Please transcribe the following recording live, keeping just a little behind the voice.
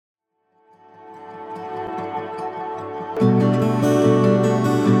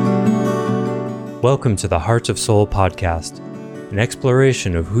Welcome to the Heart of Soul podcast, an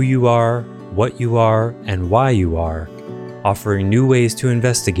exploration of who you are, what you are, and why you are, offering new ways to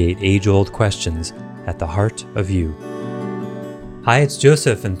investigate age-old questions at the heart of you. Hi, it's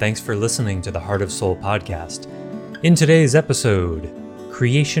Joseph, and thanks for listening to the Heart of Soul podcast. In today's episode,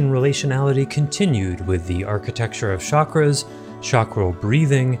 creation-relationality continued with the architecture of chakras, chakral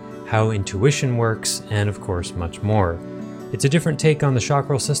breathing, how intuition works, and of course much more. It's a different take on the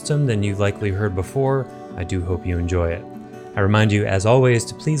chakral system than you've likely heard before. I do hope you enjoy it. I remind you, as always,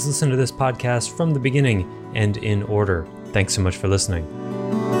 to please listen to this podcast from the beginning and in order. Thanks so much for listening.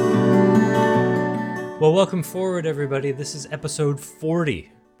 Well, welcome forward, everybody. This is episode 40.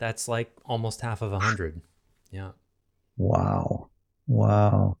 That's like almost half of 100. Yeah. Wow.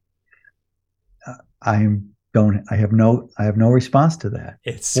 I have no response to that.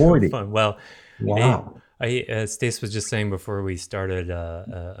 It's 40. so fun. Well, Wow. Stace was just saying before we started,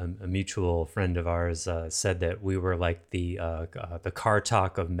 a mutual friend of ours said that we were like the car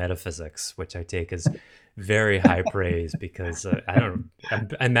talk of metaphysics, which I take as very high praise because I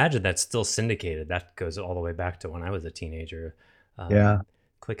imagine that's still syndicated. That goes all the way back to when I was a teenager. Yeah.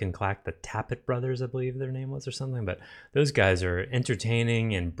 Click and Clack, the Tappet brothers, I believe their name was, or something. But those guys are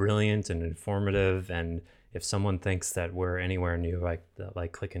entertaining and brilliant and informative. And if someone thinks that we're anywhere near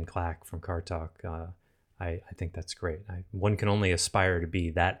like Click and Clack from Car Talk, I think that's great. One can only aspire to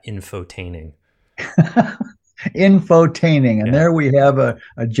be that infotaining. Infotaining. And Yeah. there we have a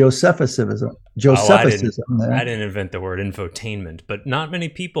Josephicism. I didn't invent the word infotainment, but not many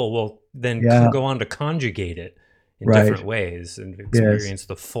people will then go on to conjugate it in different ways and experience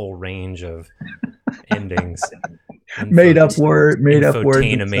the full range of endings. Made up word.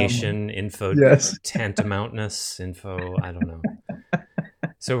 Infotainimation, tantamountness, I don't know.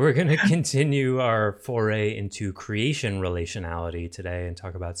 So we're going to continue our foray into creation-relationality today and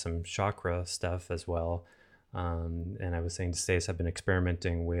talk about some chakra stuff as well. And I was saying to Stace, I've been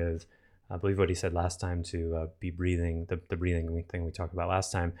experimenting with, I believe what he said last time, to be breathing, the breathing thing we talked about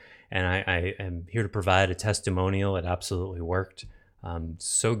last time. And I am here to provide a testimonial. It absolutely worked.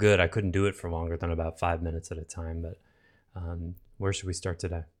 So good, I couldn't do it for longer than about 5 minutes at a time. But where should we start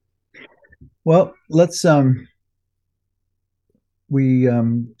today? Well, let's... We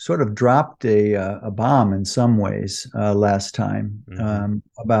sort of dropped a bomb in some ways last time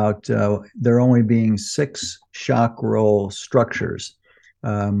about there only being 6 chakral structures,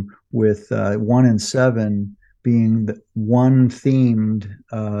 with 1 and 7 being the one themed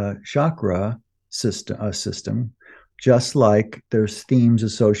chakra system, just like there's themes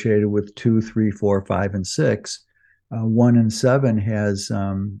associated with 2, 3, 4, 5, and 6. 1 and 7 has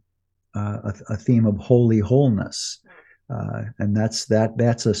a theme of holy wholeness. And that's a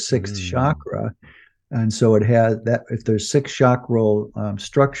 6th chakra. And so it has that. If there's 6 chakral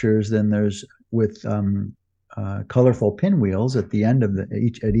structures, then there's with colorful pinwheels at the end of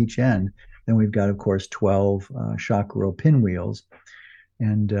each end. Then we've got, of course, 12 chakral pinwheels,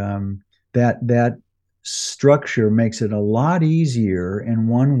 and that structure makes it a lot easier in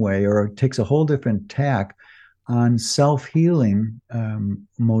one way, or it takes a whole different tack on self-healing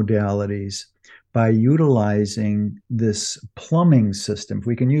modalities by utilizing this plumbing system. If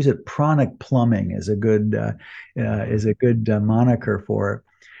we can use it, pranic plumbing is a good moniker for it,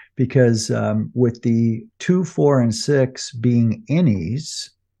 because with the 2, 4, and 6 being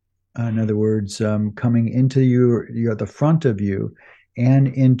innies, in other words, coming into you at the front of you and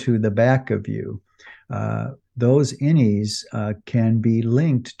into the back of you, those innies can be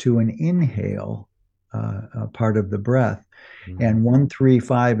linked to an inhale part of the breath. And 1, 3,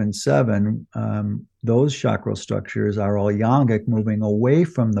 5, and 7, those chakral structures are all yogic, moving away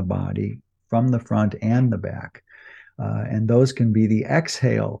from the body, from the front and the back. And those can be the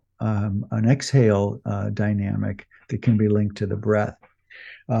exhale, an exhale dynamic that can be linked to the breath.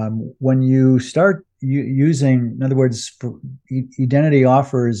 When you start using, in other words, Identity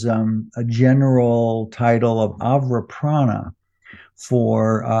offers a general title of Avraprana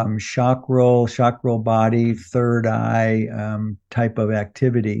for chakral body, third eye type of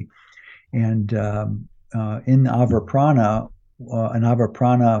activity. And in Avaprana, an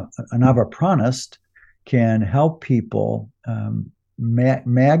Avapranist can help people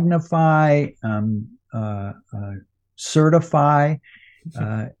magnify, certify,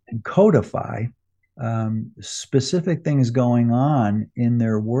 and codify specific things going on in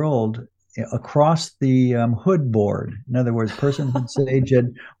their world across the hood board. In other words, personhood,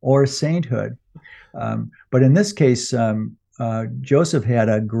 sagehood, or sainthood. But in this case, Joseph had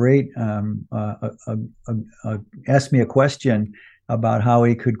a great asked me a question about how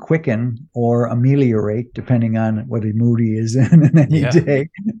he could quicken or ameliorate, depending on what mood he is in any day.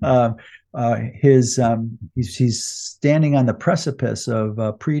 He's standing on the precipice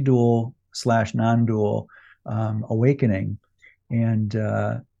of pre-dual / non-dual awakening, and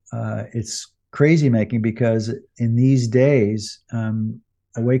it's crazy making, because in these days,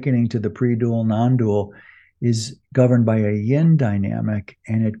 awakening to the pre-dual non-dual is governed by a yin dynamic,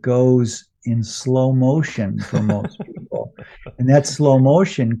 and it goes in slow motion for most people. And that slow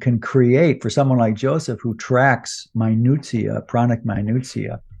motion can create, for someone like Joseph, who tracks minutia, pranic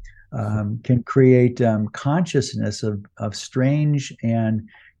minutia, can create consciousness of strange and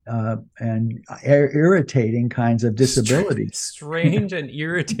irritating kinds of disabilities. Strange and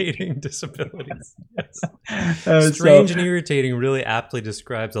irritating disabilities. Yes. Strange and irritating really aptly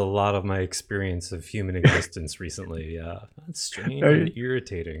describes a lot of my experience of human existence recently. Yeah, that's strange and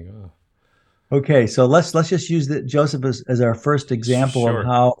irritating. Oh. Okay, so let's just use Joseph as our first example of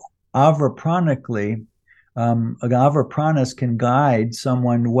how avrapranically, avrapranas can guide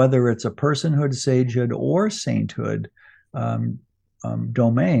someone, whether it's a personhood, sagehood, or sainthood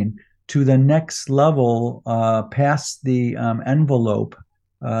domain, to the next level, past the envelope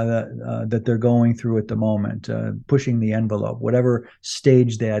that they're going through at the moment, pushing the envelope, whatever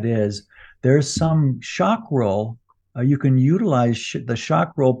stage that is. There's some chakral. You can utilize the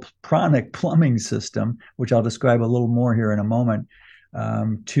chakral pranic plumbing system, which I'll describe a little more here in a moment,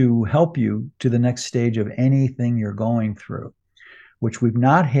 to help you to the next stage of anything you're going through, which we've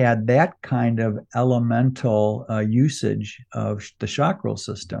not had that kind of elemental usage of the chakral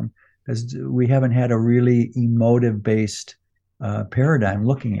system, because we haven't had a really emotive-based paradigm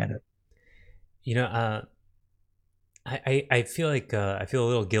looking at it. You know, I feel like I feel a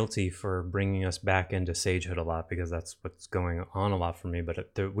little guilty for bringing us back into sagehood a lot, because that's what's going on a lot for me.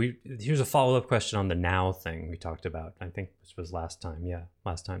 But here's a follow-up question on the now thing we talked about. I think this was last time. Yeah,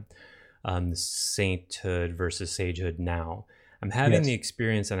 last time. The sainthood versus sagehood now. I'm having the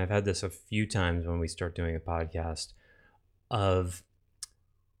experience, and I've had this a few times when we start doing a podcast, of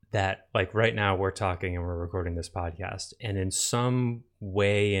that, like right now we're talking and we're recording this podcast, and in some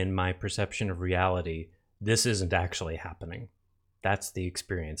way in my perception of reality, this isn't actually happening. That's the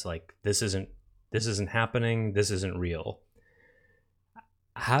experience. Like this isn't happening. This isn't real.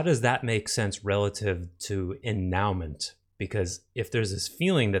 How does that make sense relative to endowment? Because if there's this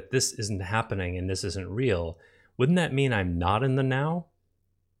feeling that this isn't happening and this isn't real, wouldn't that mean I'm not in the now?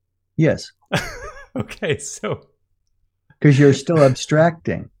 Yes. Okay, so because you're still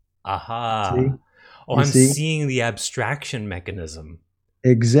abstracting. Aha. See? Oh, I'm seeing the abstraction mechanism.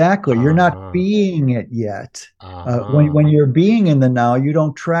 Exactly. You're not being it yet. When you're being in the now, you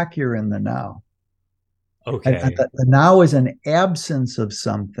don't track you're in the now. Okay. And the now is an absence of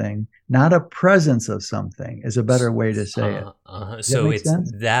something, not a presence of something, is a better way to say it. So it's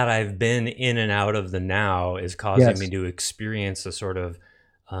sense? That I've been in and out of the now is causing me to experience a sort of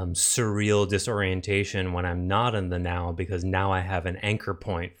surreal disorientation when I'm not in the now, because now I have an anchor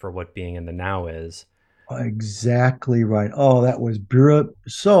point for what being in the now is. Exactly right. Oh, that was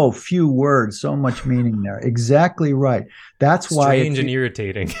so few words, so much meaning there. Exactly right. That's why strange and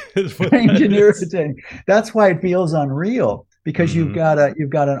irritating. Strange and irritating. That's why it feels unreal, because you've got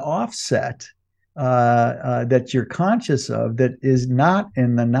an offset that you're conscious of that is not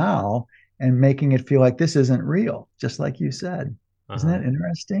in the now, and making it feel like this isn't real, just like you said. Isn't that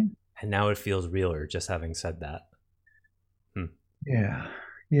interesting? And now it feels realer just having said that. Yeah.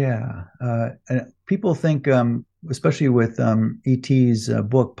 Yeah. And people think, especially with E.T.'s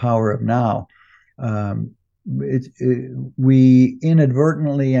book, Power of Now, we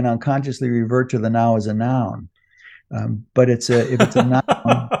inadvertently and unconsciously revert to the now as a noun. But if it's a noun,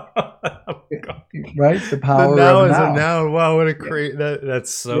 right? The power the now of is now. A noun. Wow, what a great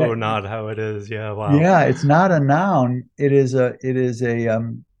that's so not how it is. Yeah, wow. Yeah, it's not a noun. It is a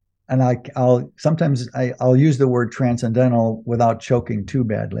and I'll use the word transcendental without choking too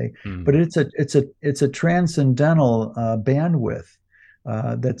badly, but it's a transcendental bandwidth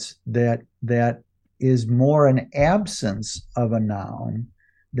that is more an absence of a noun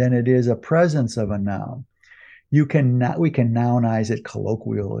than it is a presence of a noun. We can nounize it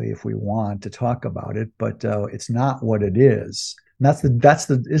colloquially if we want to talk about it, but it's not what it is. And isn't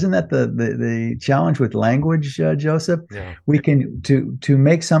that the challenge with language, Joseph? Yeah. We can to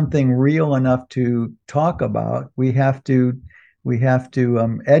make something real enough to talk about, we have to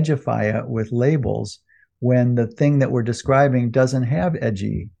edgify it with labels, when the thing that we're describing doesn't have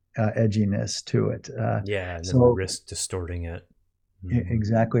edginess to it. And then we risk distorting it.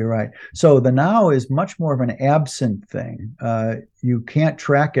 Exactly right. So the now is much more of an absent thing. You can't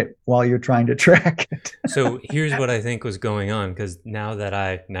track it while you're trying to track it. So here's what I think was going on, because now that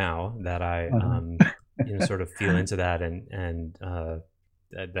I sort of feel into that, and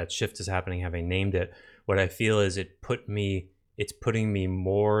that shift is happening, having named it. What I feel is it's putting me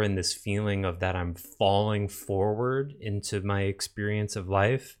more in this feeling of that I'm falling forward into my experience of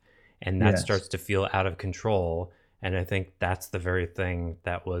life, and that Yes. starts to feel out of control. And I think that's the very thing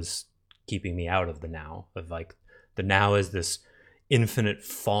that was keeping me out of the now, of like the now is this infinite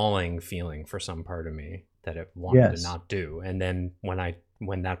falling feeling for some part of me that it wanted to Yes. not do. And then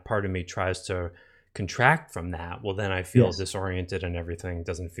when that part of me tries to contract from that, well, then I feel Yes. disoriented and everything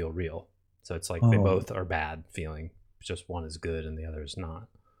doesn't feel real. So it's like they Oh, both are bad feeling. Just one is good and the other is not.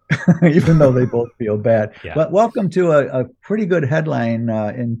 even though they both feel bad. Yeah. But welcome to a pretty good headline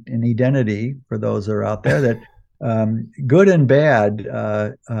in Identity for those that are out there that good and bad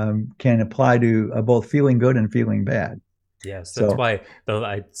can apply to both feeling good and feeling bad. Yes, that's So, why, though,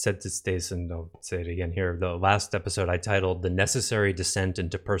 I said to Stace, and I'll say it again here. The last episode I titled "The Necessary Descent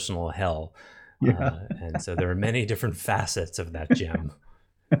into Personal Hell," yeah. and so there are many different facets of that gem.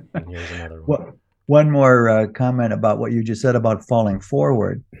 And here's another one. Well, one more comment about what you just said about falling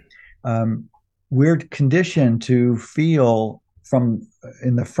forward. Um, we're conditioned to feel from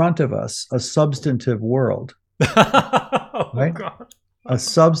in the front of us a substantive world, Oh right? God. A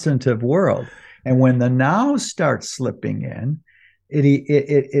substantive world. And when the now starts slipping in,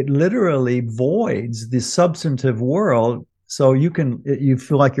 it literally voids the substantive world. So you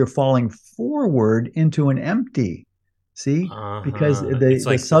feel like you're falling forward into an empty. See, because It's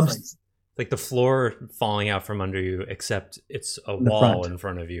the substance like the floor falling out from under you, except it's a in the wall front. in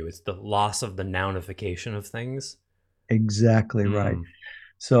front of you. It's the loss of the nounification of things. Exactly right. Mm,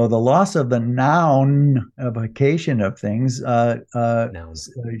 So the loss of the nounification of things noun.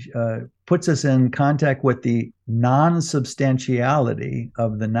 puts us in contact with the non-substantiality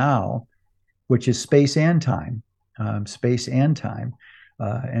of the now, which is space and time, space and time.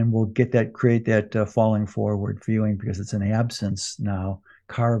 And we'll create that falling forward feeling because it's an absence now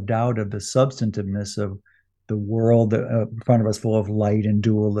carved out of the substantiveness of the world in front of us, full of light and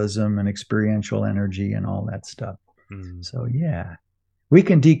dualism and experiential energy and all that stuff. Mm. So, yeah, we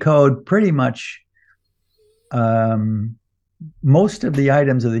can decode pretty much um, most of the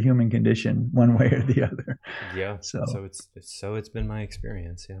items of the human condition one way or the other. Yeah. So, It's been my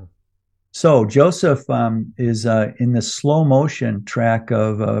experience. Yeah. so Joseph is in the slow motion track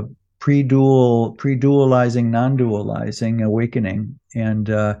of pre-dualizing, non-dualizing awakening, and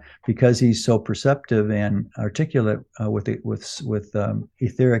because he's so perceptive and articulate with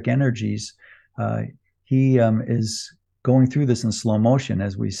etheric energies, uh, he is going through this in slow motion,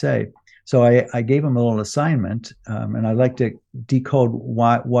 as we say. So I gave him a little assignment, and I'd like to decode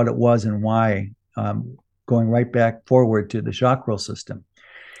what it was and why, going right back forward to the chakral system.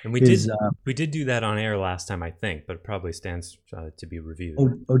 And His we did do that on air last time, I think, but it probably stands to be reviewed.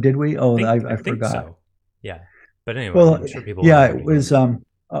 did we? Oh, I I think forgot. so. Yeah. But anyway, Well, I'm sure people will yeah, hear it it again.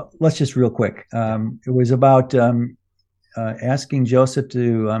 was. Let's just real quick. Yeah. It was about asking Joseph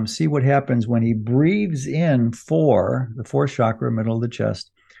to see what happens when he breathes in the fourth chakra, middle of the chest,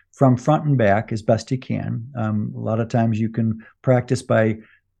 from front and back as best he can. A lot of times you can practice by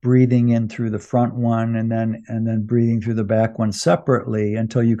breathing in through the front one and then breathing through the back one separately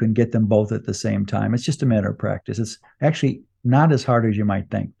until you can get them both at the same time. It's just a matter of practice. It's actually not as hard as you might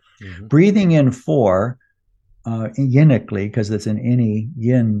think. Mm-hmm. Breathing in four, yinically, because it's an ini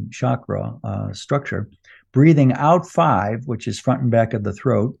yin chakra structure. Breathing out five, which is front and back of the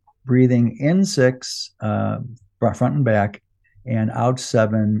throat. Breathing in six, front and back, and out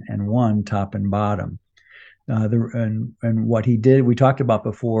seven and one, top and bottom. And what he did, we talked about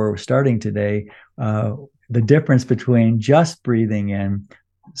before starting today, the difference between just breathing in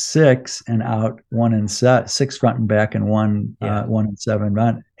six and out one and six front and back and one and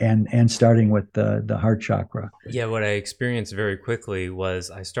seven and starting with the heart chakra. Yeah, what I experienced very quickly was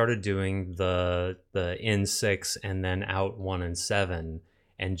I started doing the in six and then out one and seven,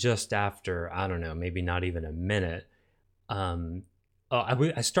 and just after, I don't know, maybe not even a minute,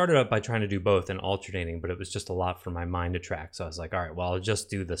 I started out by trying to do both and alternating, but it was just a lot for my mind to track. So I was like, all right, well, I'll just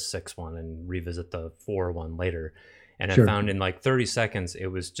do the 6 one and revisit the 4 one later. And I Sure. found in like 30 seconds, it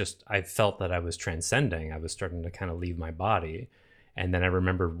was just, I felt that I was transcending. I was starting to kind of leave my body. And then I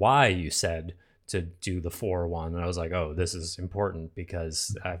remembered why you said to do the 4 one. And I was like, oh, this is important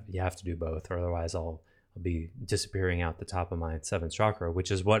because you have to do both, or otherwise I'll be disappearing out the top of my 7th chakra,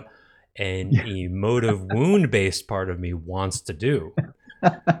 which is what an emotive wound-based part of me wants to do.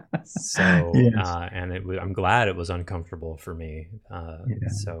 So, Yes. and I'm glad it was uncomfortable for me. Yeah.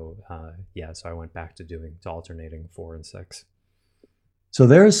 So I went back to alternating 4 and 6. So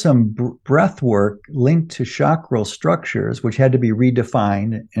there is some breath work linked to chakral structures, which had to be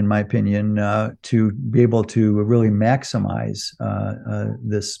redefined, in my opinion, to be able to really maximize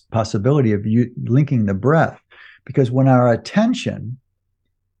this possibility of linking the breath. Because when our attention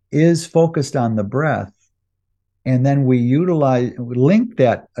is focused on the breath, and then we link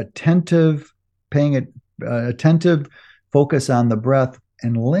that attentive focus on the breath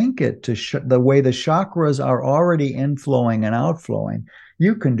and link it to the way the chakras are already inflowing and outflowing,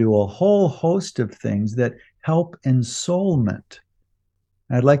 you can do a whole host of things that help ensoulment.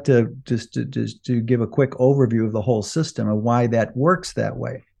 I'd like to just to give a quick overview of the whole system of why that works that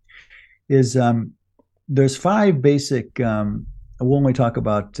way. There's 5 basic. We'll only talk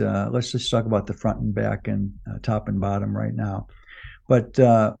about. Let's just talk about the front and back and top and bottom right now. But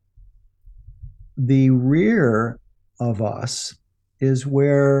the rear of us is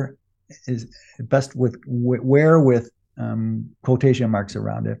where is best with quotation marks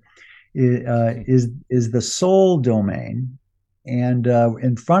around it is the soul domain. And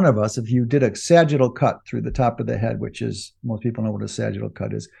in front of us, if you did a sagittal cut through the top of the head, which is, most people know what a sagittal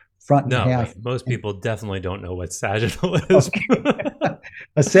cut is, front and half. Wait, most people definitely don't know what sagittal is. Okay.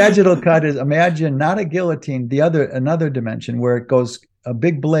 A sagittal cut is, imagine not a guillotine, another dimension where it goes, a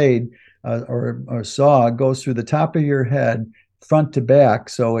big blade or saw goes through the top of your head, front to back,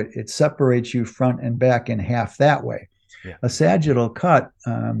 so it separates you front and back in half that way. Yeah. A sagittal cut,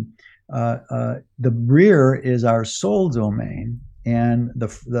 the rear is our soul domain, and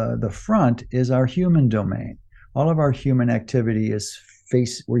the front is our human domain. All of our human activity is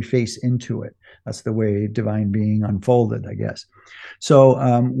we face into it. That's the way divine being unfolded, I guess. So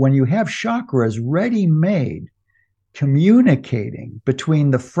when you have chakras ready-made, communicating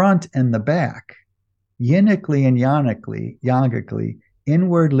between the front and the back, yinically and yogically,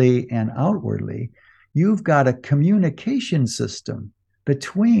 inwardly and outwardly, you've got a communication system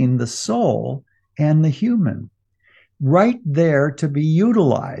between the soul and the human, right there to be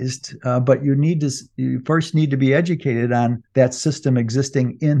utilized. But you first need to be educated on that system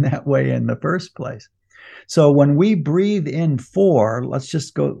existing in that way in the first place. So when we breathe in 4, let's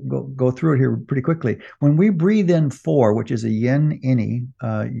just go through it here pretty quickly. When we breathe in 4, which is a yin ini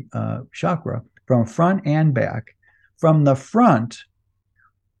chakra, from front and back, from the front,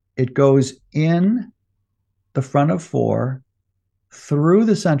 it goes in the front of 4, through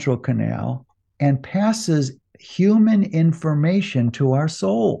the central canal, and passes human information to our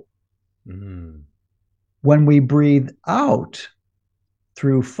soul. Mm. When we breathe out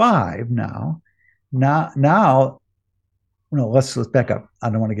through 5 let's back up. I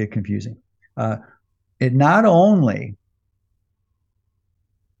don't want to get confusing. It not only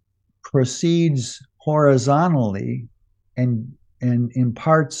proceeds horizontally and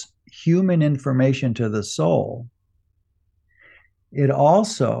imparts human information to the soul, it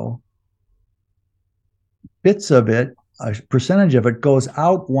also, bits of it, a percentage of it goes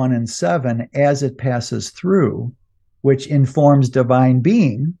out 1 and 7 as it passes through, which informs divine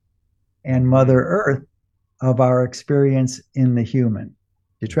being and Mother Earth of our experience in the human.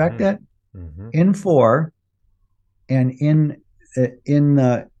 You track that? Mm-hmm. In 4 and in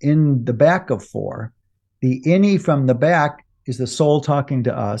the back of 4, the ini from the back is the soul talking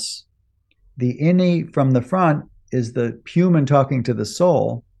to us. The ini from the front is the human talking to the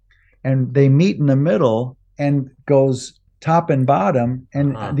soul, and they meet in the middle and goes top and bottom,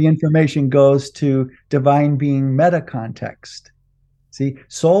 and the information goes to divine being meta context. See,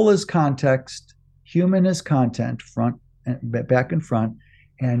 soul is context, human is content, front and back and front,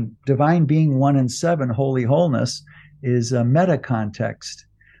 and divine being 1 and 7, holy wholeness, is a meta context.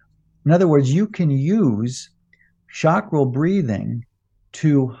 In other words, you can use chakral breathing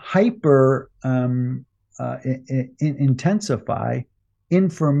to hyper intensify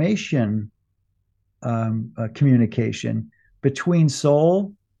information communication between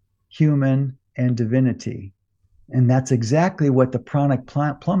soul, human, and divinity. And that's exactly what the pranic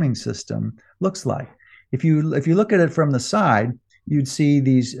plumbing system looks like. If you look at it from the side, you'd see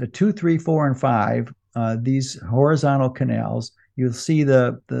these 2, 3, 4, and 5, these horizontal canals. You'll see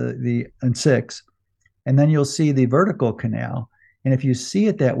the and 6, and then you'll see the vertical canal. And if you see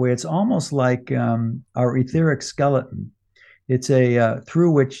it that way, it's almost like our etheric skeleton. It's a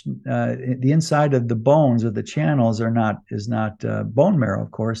through which the inside of the bones or the channels is not bone marrow,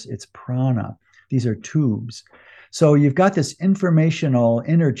 of course. It's prana. These are tubes. So you've got this informational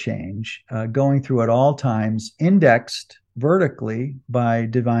interchange going through at all times, indexed vertically by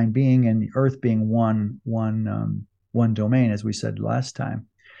divine being and earth being one domain, as we said last time.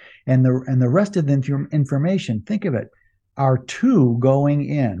 And the rest of the information, think of it, our two going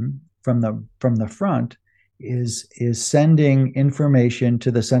in from the front is sending information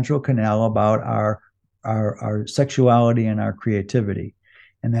to the central canal about our sexuality and our creativity,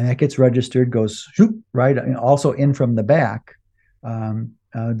 and then that gets registered, goes shoop, right, and also in from the back.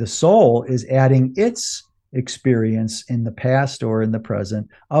 The soul is adding its experience in the past or in the present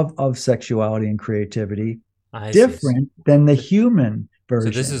of sexuality and creativity, I see. different than the human So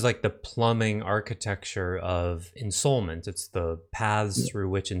this is version. like the plumbing architecture of ensoulment. It's the paths Yeah. through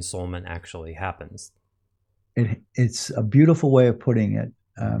which ensoulment actually happens. It's a beautiful way of putting it.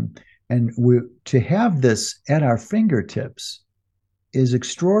 And to have this at our fingertips is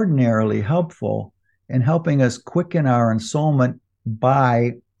extraordinarily helpful in helping us quicken our ensoulment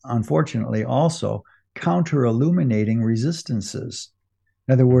by, unfortunately, also counter illuminating resistances.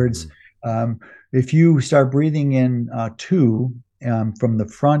 In other words, Mm-hmm. if you start breathing in two from the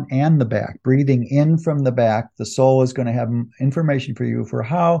front and the back, breathing in from the back, the soul is going to have information for you for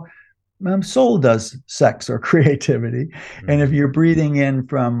how soul does sex or creativity. And if Mm-hmm. you're breathing in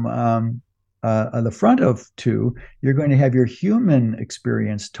from the front of two, you're going to have your human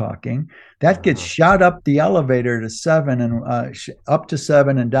experience talking. That gets Uh-huh. shot up the elevator to seven and up to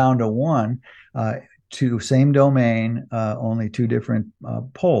seven and down to one, to same domain, only two different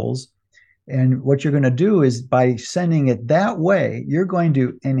poles. And what you're going to do is by sending it that way, you're going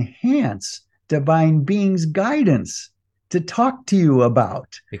to enhance divine being's guidance to talk to you about.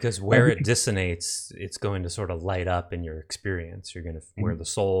 Because where it dissonates, it's going to sort of light up in your experience. You're going to, where the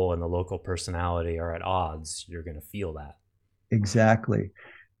soul and the local personality are at odds, you're going to feel that. Exactly.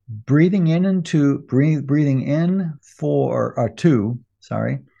 Breathing in for two,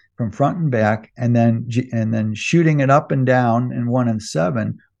 sorry, from front and back, and then shooting it up and down in one and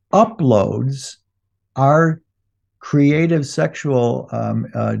seven uploads our creative sexual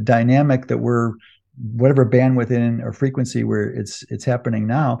dynamic that we're whatever bandwidth in or frequency where it's happening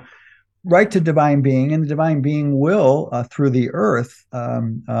now, right to divine being, and the divine being will through the earth,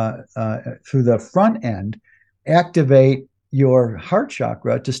 through the front end, activate your heart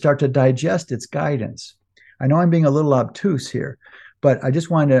chakra to start to digest its guidance. I know I'm being a little obtuse here, but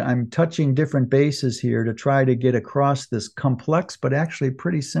I'm touching different bases here to try to get across this complex but actually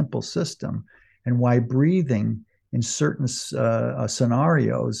pretty simple system, and why breathing in certain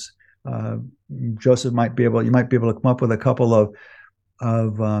scenarios, uh, Joseph you might be able to come up with a couple of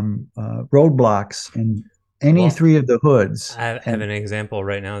roadblocks in any Well, three of the hoods. I have And an example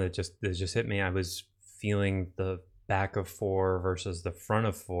right now that just hit me. I was feeling the back of four versus the front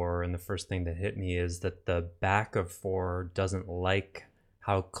of four, and the first thing that hit me is that the back of four doesn't like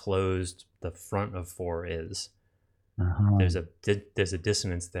how closed the front of four is. uh-huh. There's a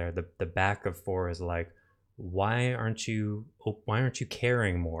dissonance there. The back of four is like, why aren't you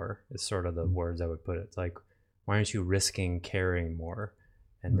caring more? Is sort of the words I would put it. It's like, why aren't you risking caring more?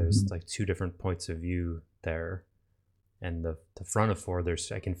 And there's like two different points of view there. And the front of four,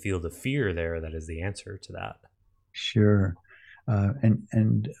 I can feel the fear there that is the answer to that. Sure.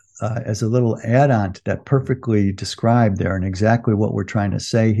 And as a little add-on to that, perfectly described there, and exactly what we're trying to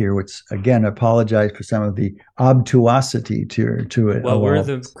say here, which again, I apologize for some of the obtuosity to it. Well,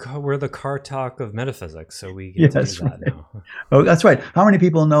 we're the car talk of metaphysics, so we get to do Yes, that right. now. Oh, that's right. How many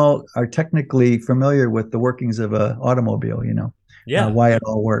people are technically familiar with the workings of an automobile? Yeah. Why it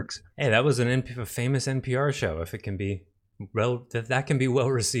all works. Hey, that was a famous NPR show. If it can be if that can be well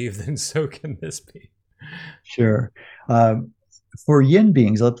received, then so can this be. Sure. For yin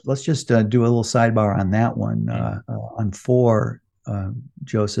beings, let's just do a little sidebar on that one. On four,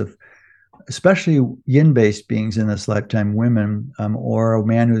 Joseph, especially yin-based beings in this lifetime, women, or a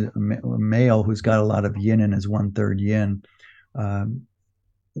male who's got a lot of yin in his 1/3 yin.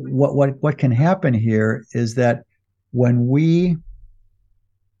 What can happen here is that when we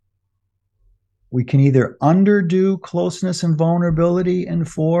can either underdo closeness and vulnerability in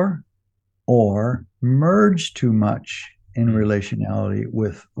four, or merge too much in relationality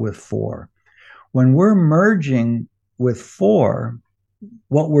with four. When we're merging with four,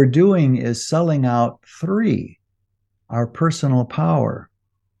 what we're doing is selling out three, our personal power.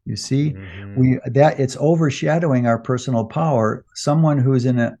 You see, it's overshadowing our personal power. Someone who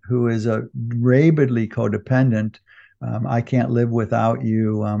is a rabidly codependent. I can't live without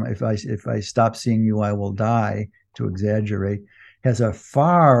you. If I stop seeing you, I will die. To exaggerate, has a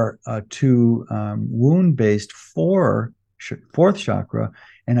far too wound-based fourth chakra,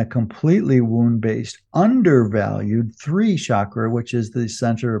 and a completely wound-based, undervalued three chakra, which is the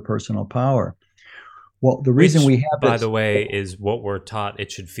center of personal power. Well, the reason Which, we have by this, the way, is what we're taught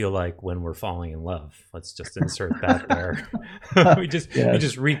it should feel like when we're falling in love. Let's just insert that there. we yes.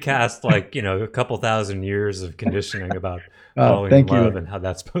 just recast like, a couple thousand years of conditioning about falling in Thank love you. and how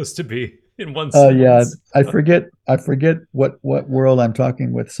that's supposed to be in one Yeah, sentence. I forget what world I'm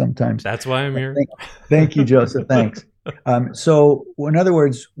talking with sometimes. That's why I'm here. Thank, thank you, Joseph. Thanks. So, in other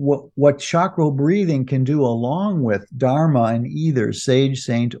words, what chakral breathing can do, along with dharma and either sage,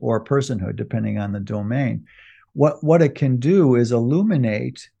 saint, or personhood, depending on the domain, what it can do is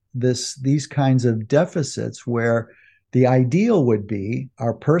illuminate these kinds of deficits where the ideal would be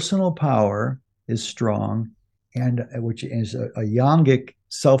our personal power is strong, and which is a yogic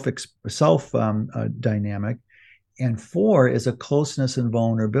self dynamic, and four is a closeness and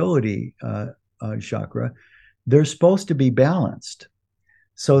vulnerability chakra. They're supposed to be balanced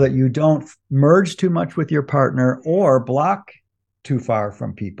so that you don't merge too much with your partner or block too far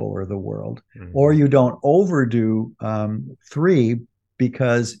from people or the world, or you don't overdo three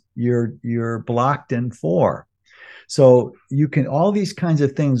because you're blocked in four. So you can, all these kinds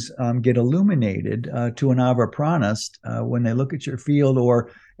of things get illuminated to an avapranist when they look at your field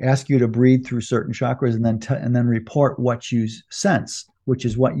or ask you to breathe through certain chakras and then report what you sense, which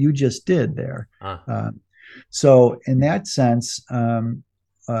is what you just did there. So in that sense,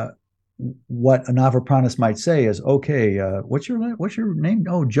 what an avapranist might say is, okay, what's your name?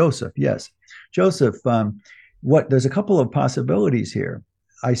 Oh, Joseph. Yes, Joseph. There's a couple of possibilities here.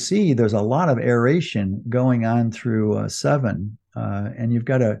 I see there's a lot of aeration going on through seven, and you've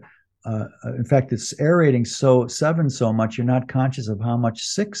got in fact, it's aerating seven so much you're not conscious of how much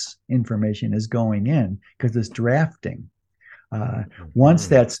six information is going in because it's drafting. Once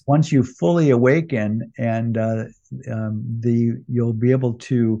you fully awaken, and you'll be able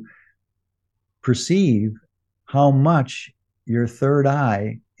to perceive how much your third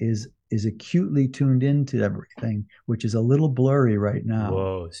eye is acutely tuned into everything, which is a little blurry right now.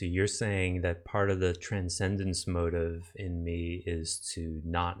 Whoa, so you're saying that part of the transcendence motive in me is to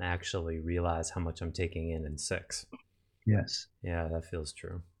not actually realize how much I'm taking in six. Yes. Yeah, that feels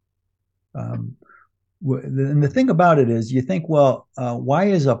true. And the thing about it is, you think, well, why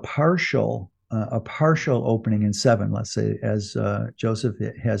is a partial opening in seven, let's say, as Joseph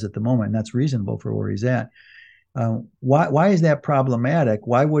has at the moment, and that's reasonable for where he's at. Why is that problematic?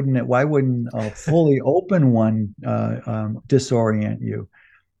 Why wouldn't a fully open one disorient you?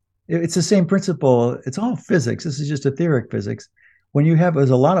 It's the same principle. It's all physics. This is just etheric physics. When there's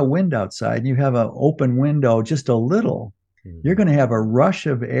a lot of wind outside and you have an open window just a little, you're going to have a rush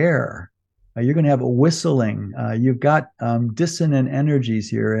of air. You're going to have a whistling. You've got dissonant energies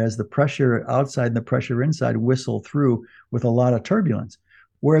here as the pressure outside and the pressure inside whistle through with a lot of turbulence.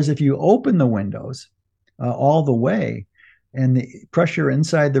 Whereas if you open the windows all the way, and the pressure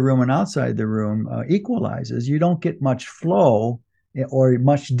inside the room and outside the room equalizes, you don't get much flow or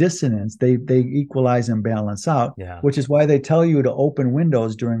much dissonance. They equalize and balance out, which is why they tell you to open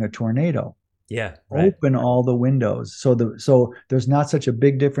windows during a tornado. Yeah, right. Open all the windows. So there's not such a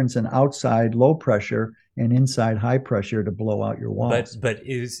big difference in outside low pressure and inside high pressure to blow out your walls. But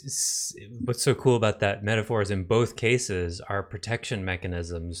what's so cool about that metaphor is in both cases, our protection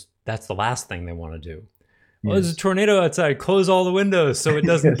mechanisms, that's the last thing they want to do. Well, there's a tornado outside. Close all the windows so it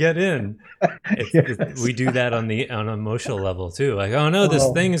doesn't get in. We do that on an emotional level too. Like, oh no, this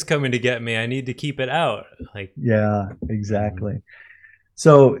thing is coming to get me. I need to keep it out. Like, yeah, exactly.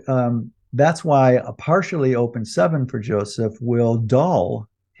 So that's why a partially open seven for Joseph will dull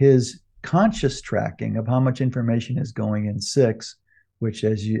his conscious tracking of how much information is going in six, which,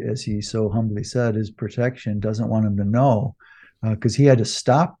 as he so humbly said, his protection doesn't want him to know, because he had to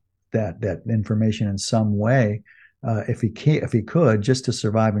stop that information in some way, if he could, just to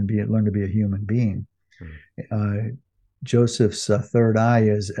survive and learn to be a human being. Joseph's third eye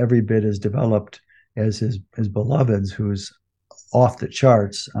is every bit as developed as his beloved's, who's off the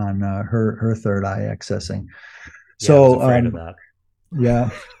charts on her third eye accessing. So I was afraid of that. Yeah,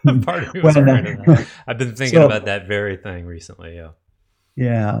 part of me was afraid of that. I've been thinking about that very thing recently.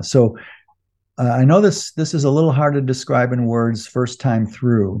 Yeah. So I know this is a little hard to describe in words first time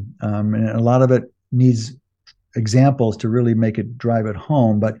through, and a lot of it needs examples to really drive it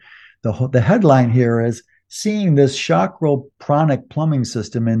home. But the headline here is, seeing this chakral pranic plumbing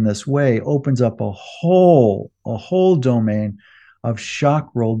system in this way opens up a whole domain of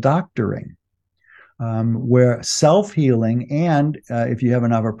chakral doctoring, where self-healing, and if you have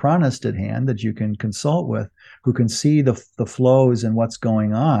an avapranist at hand that you can consult with, who can see the flows and what's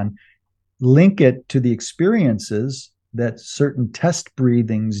going on, link it to the experiences that certain test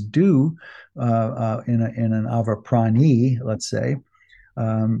breathings do in an avaprani, let's say,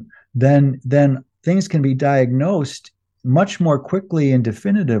 then things can be diagnosed much more quickly and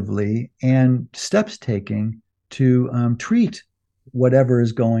definitively, and steps taken to treat whatever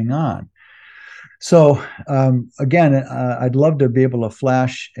is going on. So again, I'd love to be able to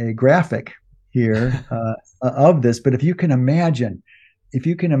flash a graphic here of this, but if you can imagine,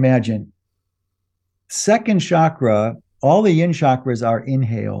 second chakra, all the yin chakras are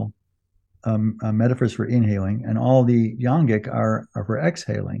inhale, metaphors for inhaling, and all the yogic are for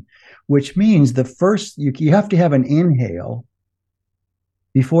exhaling, which means the first you have to have an inhale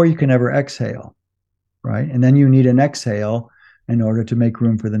before you can ever exhale, right? And then you need an exhale in order to make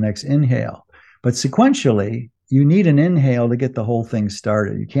room for the next inhale. But sequentially, you need an inhale to get the whole thing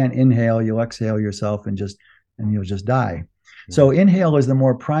started. You can't inhale, you'll exhale yourself and you'll just die. So inhale is the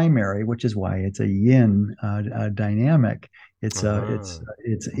more primary, which is why it's a yin dynamic. It's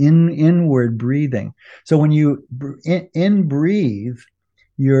inward breathing. So when you in breathe,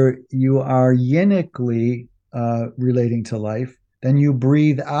 you are yinically relating to life. Then you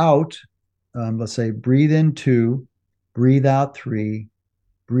breathe out. Let's say breathe in 2, breathe out 3,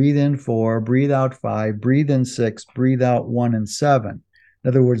 breathe in 4, breathe out 5, breathe in 6, breathe out 1 and 7. In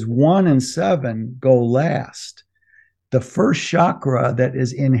other words, 1 and 7 go last. The first chakra that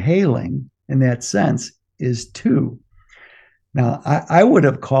is inhaling in that sense is 2. Now, I would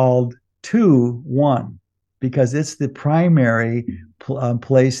have called 2 1 because it's the primary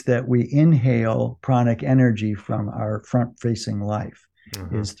place that we inhale pranic energy from our front-facing life.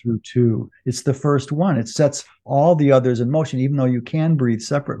 Is through 2. It's the first one. It sets all the others in motion, even though you can breathe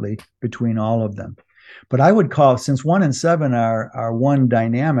separately between all of them. But I would call, since 1 and 7 are one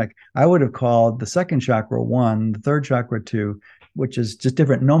dynamic, I would have called the second chakra 1, the third chakra 2, which is just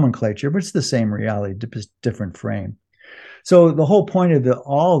different nomenclature, but it's the same reality, just different frame. So the whole point of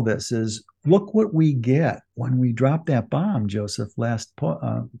all of this is, look what we get when we drop that bomb, Joseph, last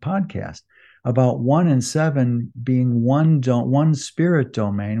podcast, about 1 and 7 being one spirit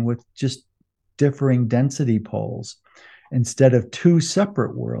domain with just differing density poles, instead of 2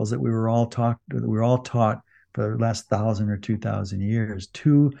 separate worlds that we were all taught for the last 1,000 or 2,000 years.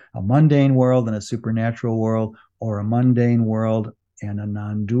 A mundane world and a supernatural world, or a mundane world and a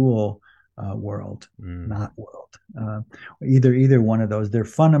non-dual world, not world. Either one of those. They're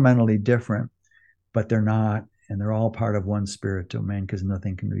fundamentally different, but they're not. And they're all part of one spirit domain, because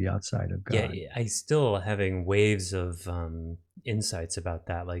nothing can be outside of God. Yeah, I still having waves of insights about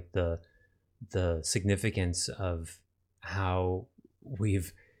that, like the significance of how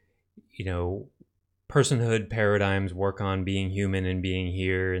we've, personhood paradigms work on being human and being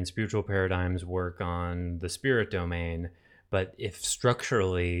here, and spiritual paradigms work on the spirit domain. But if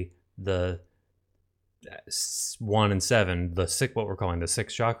structurally the 1 and 7, what we're calling the 6th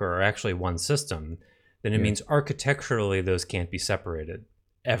chakra, are actually one system, then it means architecturally those can't be separated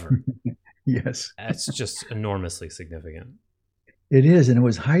ever. Yes. That's just enormously significant. It is, and it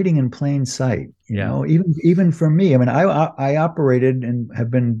was hiding in plain sight. You know, even for me. I mean, I operated and have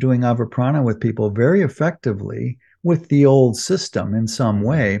been doing Avaprana with people very effectively with the old system in some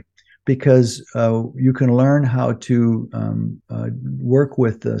way, because you can learn how to work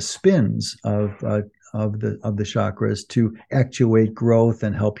with the spins of the chakras to actuate growth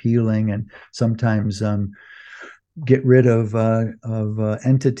and help healing, and sometimes get rid of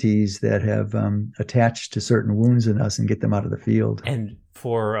entities that have attached to certain wounds in us and get them out of the field. And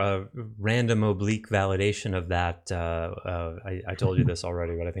for a random oblique validation of that, I told you this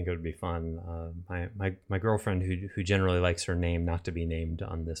already, but I think it would be fun. My girlfriend, who generally likes her name not to be named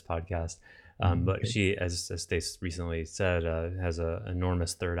on this podcast, but she, as Stace recently said, has an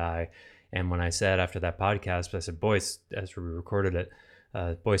enormous third eye. And when I said after that podcast, I said, boys, as we recorded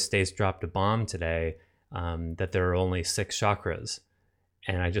it, boy, Stace dropped a bomb today, that there are only 6 chakras.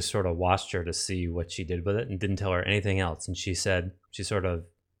 And I just sort of watched her to see what she did with it and didn't tell her anything else. And she said, she sort of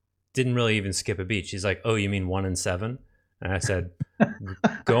didn't really even skip a beat. She's like, oh, you mean 1 and 7? And I said,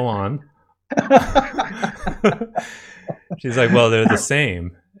 go on. She's like, well, they're the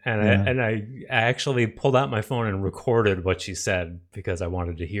same. And I actually pulled out my phone and recorded what she said, because I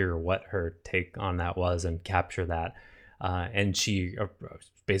wanted to hear what her take on that was and capture that. And she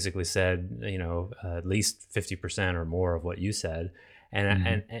basically said, at least 50% or more of what you said.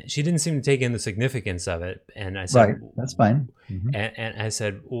 And she didn't seem to take in the significance of it. And I said, right, that's fine. And I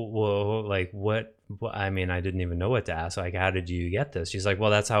said, well, like what? I mean, I didn't even know what to ask. Like, how did you get this? She's like,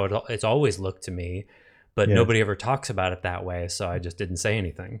 well, that's how it's always looked to me, but nobody ever talks about it that way. So I just didn't say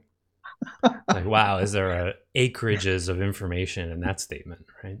anything. Like, wow, is there acreages of information in that statement,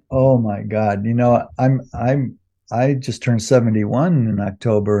 right? Oh my God. I'm I just turned 71 in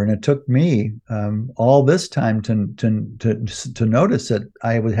October, and it took me all this time to notice that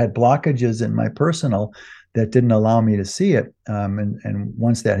I had blockages in my personal that didn't allow me to see it. And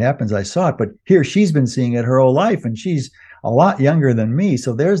once that happens, I saw it. But here, she's been seeing it her whole life, and she's a lot younger than me.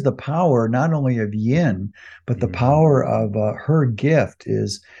 So there's the power not only of yin, but the power of her gift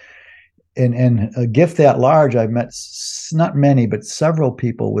is. And a gift that large, I've met not many, but several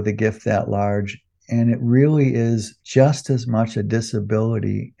people with a gift that large. And it really is just as much a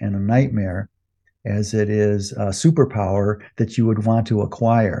disability and a nightmare as it is a superpower that you would want to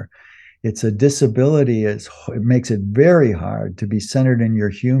acquire. It's a disability. It makes it very hard to be centered in your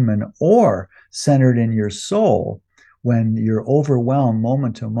human or centered in your soul when you're overwhelmed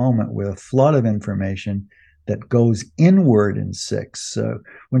moment to moment with a flood of information that goes inward in six. So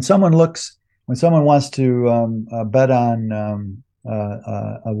when someone wants to bet on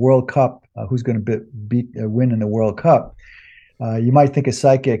a World Cup, who's going to win in the World Cup, you might think a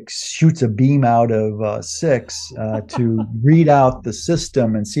psychic shoots a beam out of six to read out the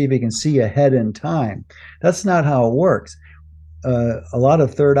system and see if he can see ahead in time. That's not how it works. A lot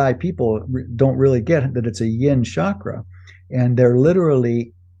of third eye people don't really get that it's a yin chakra, and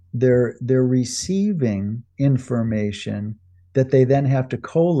they're receiving information that they then have to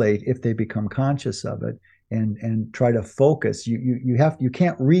collate if they become conscious of it and try to focus. You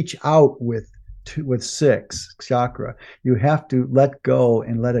can't reach out with six chakra. You have to let go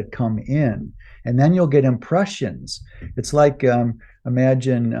and let it come in, and then you'll get impressions. It's like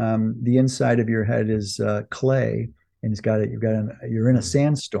imagine the inside of your head is clay, and you're in a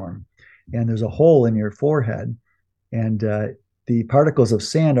sandstorm, and there's a hole in your forehead, and the particles of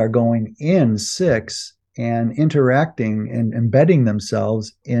sand are going in six and interacting and embedding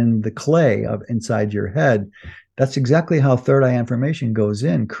themselves in the clay inside your head. That's exactly how third eye information goes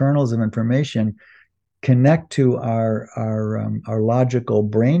in. Kernels of information connect to our logical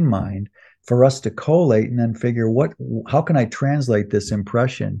brain mind for us to collate and then figure how can I translate this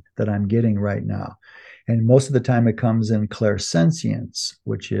impression that I'm getting right now. And most of the time it comes in clairsentience,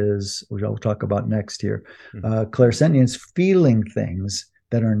 which I'll talk about next here. Clairsentience, feeling things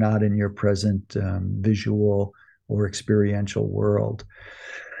that are not in your present visual or experiential world.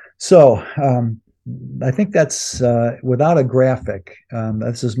 So I think that's without a graphic.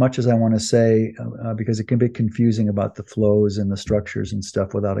 That's as much as I want to say because it can be confusing about the flows and the structures and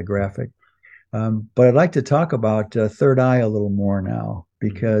stuff without a graphic. But I'd like to talk about third eye a little more now,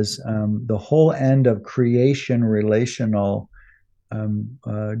 because the whole end of creation relational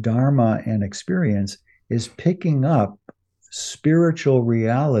dharma and experience is picking up spiritual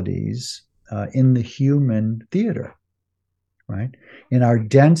realities in the human theater, right? In our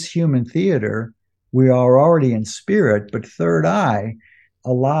dense human theater, we are already in spirit, but third eye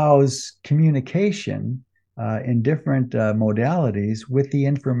allows communication in different modalities with the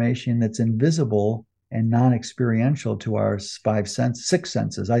information that's invisible and non-experiential to our six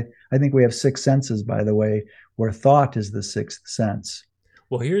senses. I think we have six senses, by the way, where thought is the sixth sense.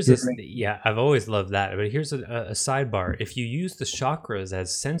 Well, here's this. Yeah, I've always loved that. But here's a sidebar. If you use the chakras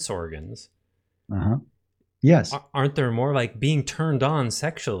as sense organs, yes, aren't there more like being turned on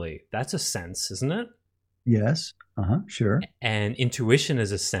sexually? That's a sense, isn't it? Yes. Sure. And intuition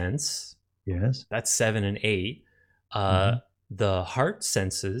is a sense. Yes. That's 7 and 8. The heart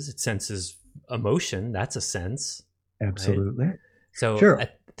senses. It senses emotion. That's a sense. Absolutely. Right? So sure.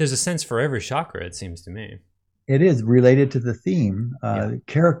 There's a sense for every chakra, it seems to me. It is related to the theme,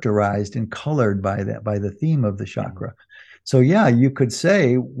 characterized and colored by the theme of the chakra. So yeah, you could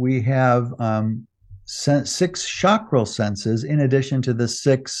say we have six chakral senses in addition to the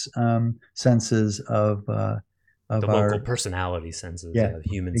six senses of the local personality senses. Yeah,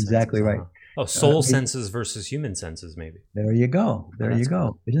 human exactly senses. Right. Oh, soul senses versus human senses, maybe. There you go. There you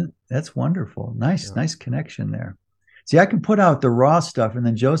go. Cool. That's wonderful. Nice connection there. See, I can put out the raw stuff, and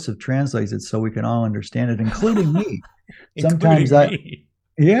then Joseph translates it so we can all understand it, including me. Sometimes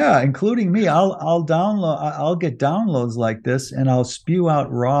including me. I'll get downloads like this, and I'll spew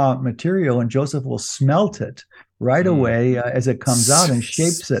out raw material, and Joseph will smelt it right away as it comes out and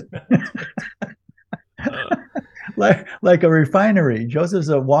shapes it. Like a refinery. Joseph's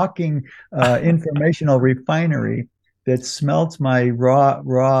a walking informational refinery that smelts my raw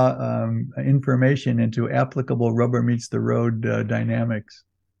information into applicable rubber meets the road dynamics.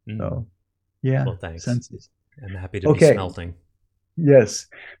 So, yeah. Well, thanks. Senses. I'm happy to be smelting. Yes.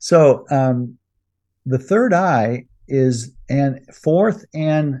 So the third eye is fourth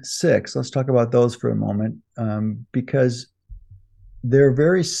and sixth. Let's talk about those for a moment because they're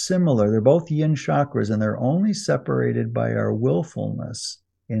very similar. They're both yin chakras, and they're only separated by our willfulness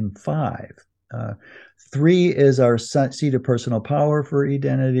in 5. 3 is our seat of personal power for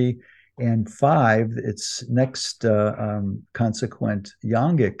identity. And 5, its next consequent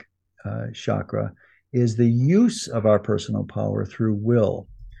yogic chakra, is the use of our personal power through will.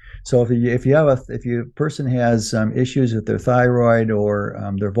 So if a person has issues with their thyroid or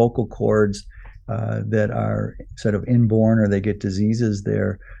their vocal cords that are sort of inborn, or they get diseases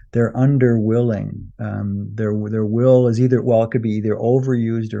there, they're underwilling. Their will is either, well, it could be either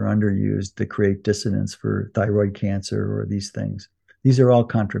overused or underused to create dissonance for thyroid cancer or these things. These are all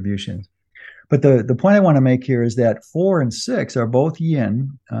contributions. But the point I want to make here is that 4 and 6 are both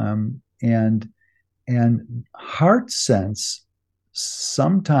yin, and heart sense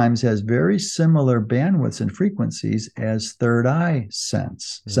sometimes has very similar bandwidths and frequencies as third eye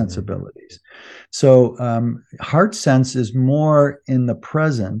sensibilities. So heart sense is more in the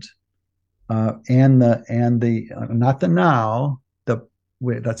present, and the not the now.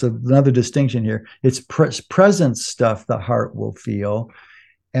 That's another distinction here. It's present stuff the heart will feel.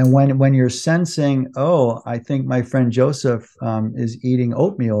 And when you're sensing, oh, I think my friend Joseph is eating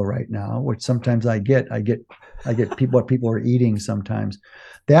oatmeal right now, which sometimes I get what people are eating sometimes.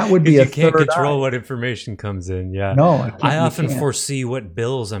 That would be a you can't third control eye. what information comes in. Yeah. No, I you often can't. foresee what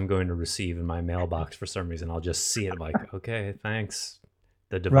bills I'm going to receive in my mailbox for some reason. I'll just see it like, okay, thanks,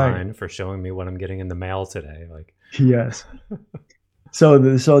 the divine, Right. for showing me what I'm getting in the mail today. Like, Yes. So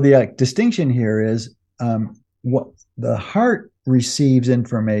the distinction here is what the heart receives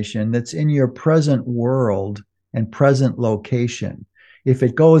information that's in your present world and present location. If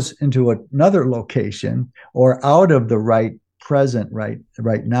it goes into another location or out of the right present right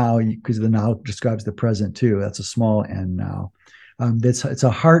now, because the now describes the present too. That's a small n now. It's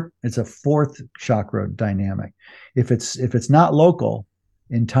a heart. It's a fourth chakra dynamic. If it's not local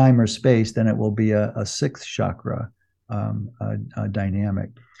in time or space, then it will be a sixth chakra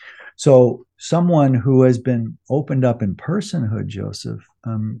dynamic. So someone who has been opened up in personhood, Joseph,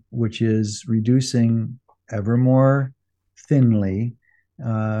 which is reducing ever more thinly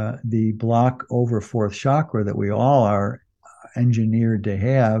the block over fourth chakra that we all are engineered to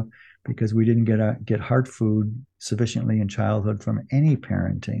have, because we didn't get heart food sufficiently in childhood from any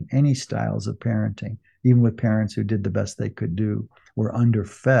parenting, any styles of parenting, even with parents who did the best they could do. We're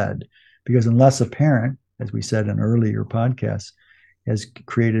underfed because unless a parent, as we said in earlier podcasts, has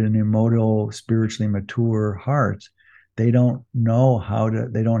created an emotional, spiritually mature heart, they don't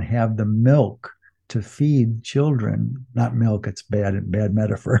have the milk to feed children. Not milk, it's bad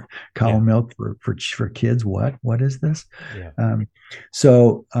metaphor. Cow milk for kids. What is this? Yeah.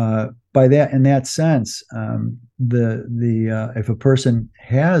 So by that, in that sense, if a person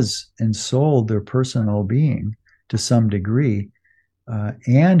has ensouled their personal being to some degree,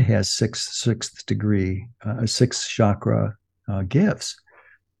 and has sixth degree, sixth chakra gifts,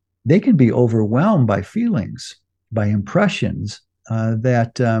 they can be overwhelmed by feelings, by impressions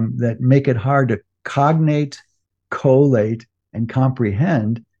that make it hard to cognate, collate, and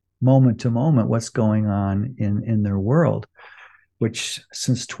comprehend moment to moment what's going on in their world. Which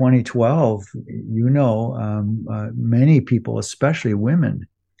since 2012, many people, especially women,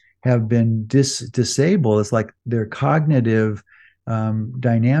 have been disabled. It's like their cognitive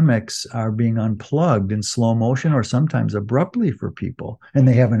dynamics are being unplugged in slow motion or sometimes abruptly for people. And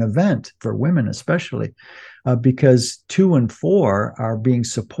they have an event for women, especially because 2 and 4 are being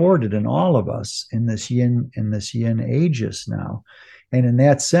supported in all of us in this yin aegis now. And in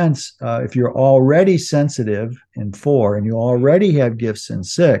that sense, if you're already sensitive in 4 and you already have gifts in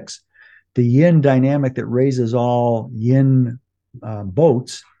 6, the yin dynamic that raises all yin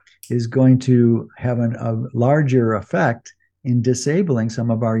boats is going to have a larger effect in disabling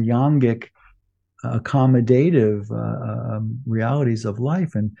some of our yogic accommodative realities of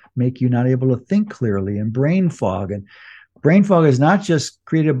life and make you not able to think clearly, and brain fog. And brain fog is not just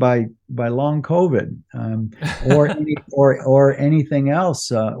created by long COVID or anything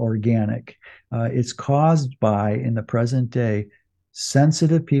else organic. It's caused by, in the present day,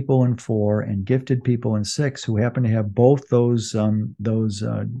 sensitive people in 4 and gifted people in 6 who happen to have both those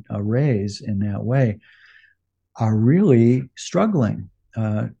arrays in that way are really struggling,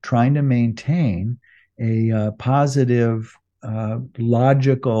 trying to maintain a positive,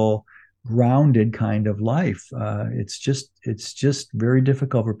 logical, grounded kind of life. It's just very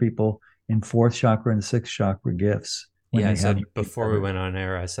difficult for people in 4th chakra and 6th chakra gifts. I said before we went on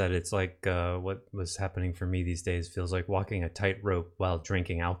air, I said it's like what was happening for me these days feels like walking a tightrope while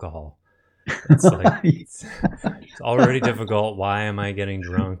drinking alcohol. It's like it's already difficult. Why am I getting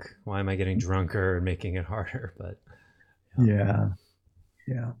drunk? Why am I getting drunker and making it harder? But yeah.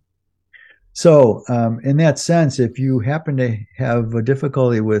 So, in that sense, if you happen to have a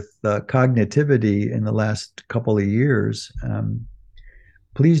difficulty with cognitivity in the last couple of years,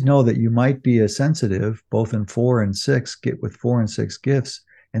 please know that you might be a sensitive, both in 4 and 6, get with 4 and 6 gifts,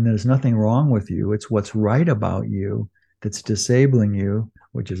 and there's nothing wrong with you. It's what's right about you that's disabling you,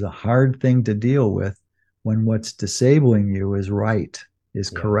 which is a hard thing to deal with when what's disabling you is right, is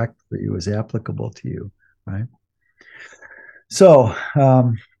correct for you, is applicable to you, right? So,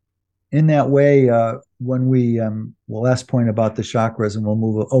 in that way, when we, last point about the chakras, and we'll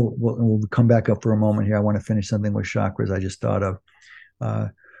move, we'll come back up for a moment here. I want to finish something with chakras I just thought of.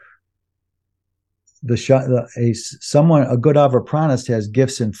 A good avapranist has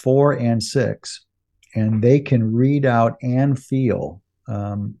gifts in 4 and 6, and they can read out and feel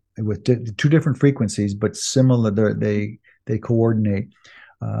with two different frequencies, but similar. They coordinate.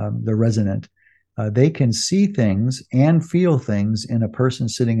 They're resonant. They can see things and feel things in a person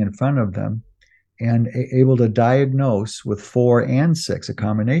sitting in front of them, and able to diagnose with 4 and 6, a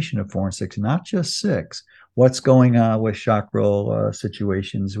combination of 4 and 6, not just 6, what's going on with chakral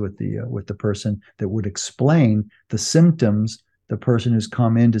situations with the person, that would explain the symptoms the person who's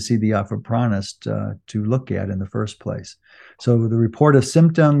come in to see the avapranist to look at in the first place. So the report of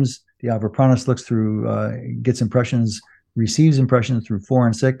symptoms, the avapranist looks through, gets impressions, receives impressions through 4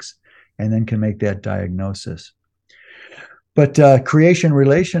 and 6, and then can make that diagnosis. But creation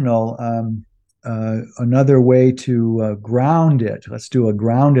relational, another way to ground it, let's do a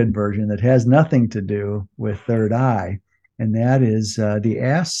grounded version that has nothing to do with third eye, and that is the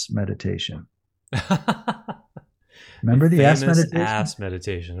ass meditation. Remember the ass meditation? Ass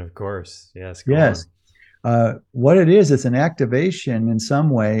meditation, of course. Yes. Yes. What it is, it's an activation in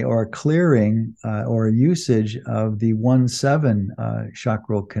some way, or a clearing, or a usage of the 1-7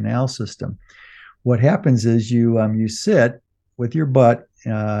 chakral canal system. What happens is you sit with your butt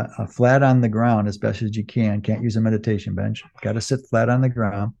flat on the ground as best as you can. Can't use a meditation bench. Got to sit flat on the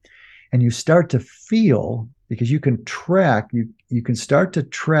ground, and you start to feel, because you can track. You can start to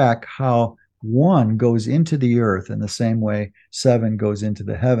track how 1 goes into the earth in the same way 7 goes into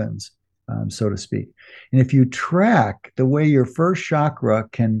the heavens, so to speak. And if you track the way your first chakra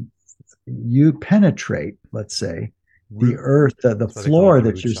you penetrate, let's say, the earth, the floor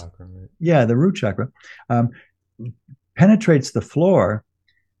that you're, chakra, right? The root chakra, penetrates the floor.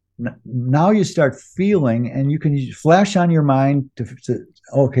 Now you start feeling, and you can flash on your mind to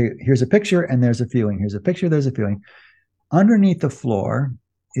okay, here's a picture and there's a feeling. Here's a picture, there's a feeling. Underneath the floor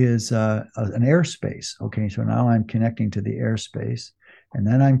is an airspace. Okay, so now I'm connecting to the airspace, and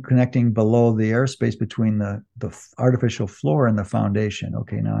then I'm connecting below the airspace between the artificial floor and the foundation.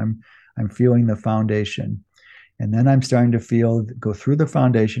 Okay, now I'm feeling the foundation. And then I'm starting to go through the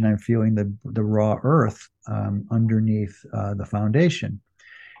foundation. I'm feeling the raw earth underneath the foundation.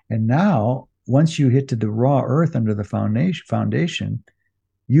 And now, once you hit to the raw earth under the foundation,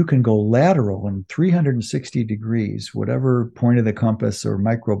 you can go lateral in 360 degrees, whatever point of the compass or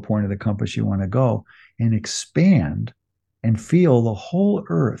micro point of the compass you want to go, and expand and feel the whole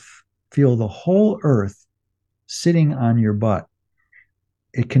earth. Feel the whole earth sitting on your butt.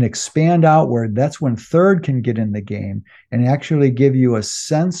 It can expand outward. That's when third can get in the game and actually give you a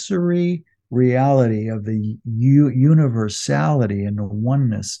sensory reality of the universality and the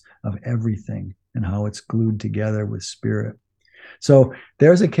oneness of everything, and how it's glued together with spirit. So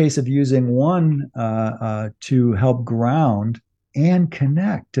there's a case of using 1 to help ground and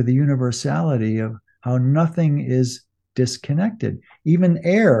connect to the universality of how nothing is disconnected. Even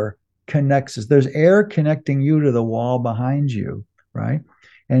air connects us. There's air connecting you to the wall behind you, right?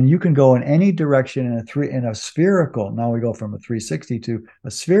 And you can go in any direction in a spherical. Now we go from a 360 to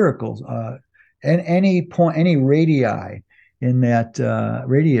a spherical, and any point, any radii in that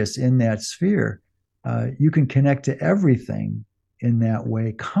radius in that sphere, you can connect to everything in that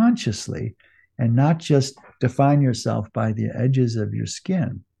way consciously, and not just define yourself by the edges of your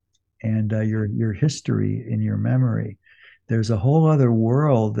skin and your history in your memory. There's a whole other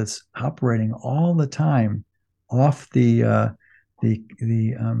world that's operating all the time off the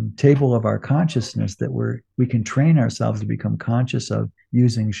table of our consciousness, that we can train ourselves to become conscious of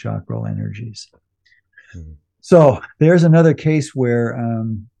using chakral energies. Mm-hmm. So there's another case where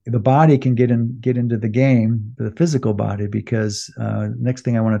the body can get into the game, the physical body, because next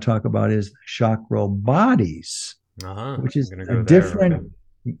thing I want to talk about is chakral bodies, which is a different,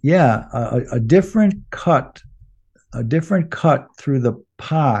 a different cut through the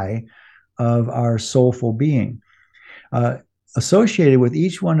pie of our soulful being. Associated with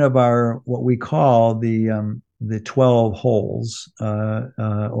each one of our, what we call the 12 holes,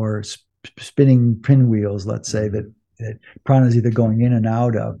 or spinning pinwheels, let's say, that prana is either going in and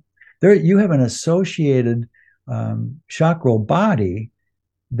out of. there you have an associated chakral body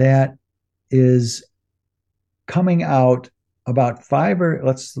that is coming out about five, or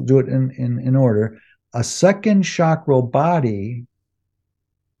let's do it in order. A second chakral body,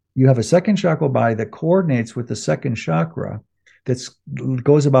 you have a second chakral body that coordinates with the second chakra that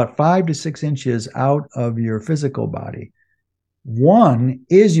goes about 5 to 6 inches out of your physical body. One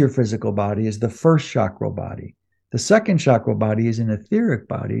is your physical body, is the first chakral body. The second chakral body is an etheric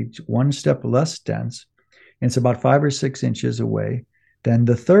body, one step less dense, and it's about 5 or 6 inches away. Then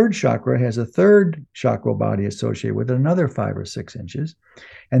the third chakra has a third chakral body associated with it, another 5 or 6 inches.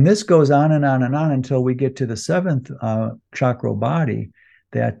 And this goes on and on and on until we get to the seventh chakral body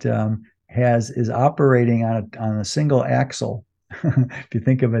that is operating on a single axle. If you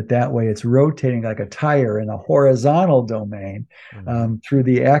think of it that way, it's rotating like a tire in a horizontal domain through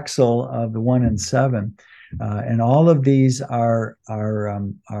the axle of the 1 and 7. And all of these are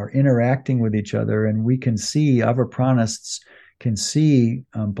interacting with each other, and we can see, avapranists can see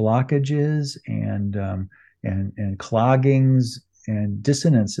blockages and cloggings and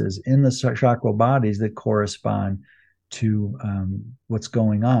dissonances in the chakral bodies that correspond to what's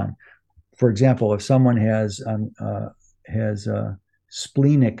going on. For example, if someone has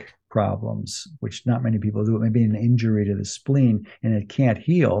splenic problems, which not many people do, it may be an injury to the spleen and it can't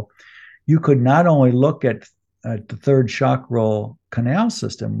heal, you could not only look at the third chakral canal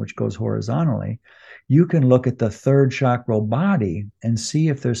system, which goes horizontally, you can look at the third chakral body and see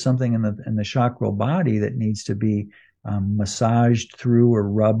if there's something in the chakral body that needs to be massaged through or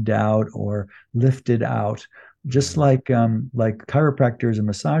rubbed out or lifted out, just like chiropractors and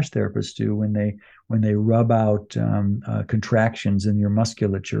massage therapists do when they rub out contractions in your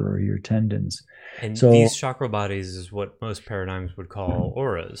musculature or your tendons. And so, these chakra bodies is what most paradigms would call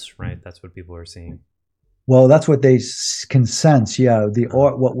auras, right? That's what people are seeing. Well, that's what they can sense. Yeah,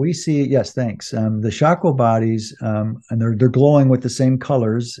 what we see. Yes, thanks. The chakral bodies, and they're glowing with the same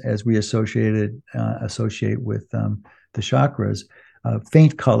colors as we associate with the chakras,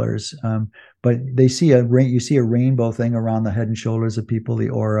 faint colors. But you see a rainbow thing around the head and shoulders of people, the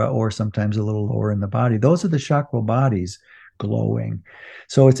aura, or sometimes a little lower in the body. Those are the chakral bodies glowing.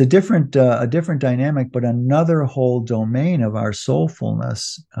 So it's a different dynamic, but another whole domain of our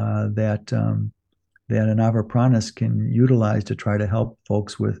soulfulness that an avapranist can utilize to try to help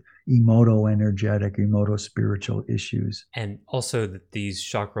folks with emoto-energetic, emoto-spiritual issues. And also that these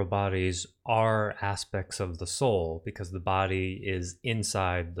chakra bodies are aspects of the soul, because the body is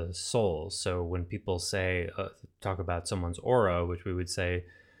inside the soul. So when people talk about someone's aura, which we would say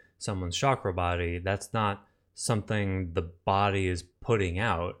someone's chakra body, that's not something the body is putting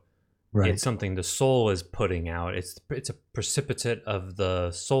out. Right. It's something the soul is putting out. It's a precipitate of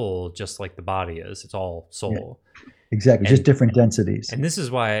the soul, just like the body is. It's all soul. Yeah, exactly, just different densities. And this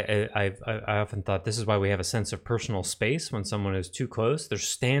is why I often thought this is why we have a sense of personal space when someone is too close. They're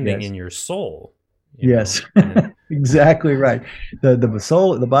standing in your soul. Yes, exactly right. The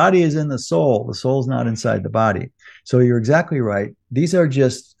soul, the body is in the soul. The soul's not inside the body. So you're exactly right. These are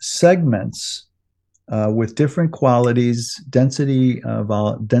just segments with different qualities, density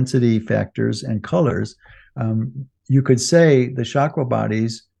factors, and colors. You could say the chakra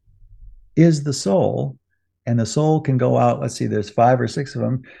bodies is the soul, and the soul can go out, let's see, there's 5 or 6 of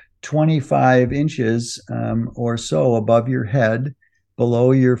them, 25 inches or so above your head,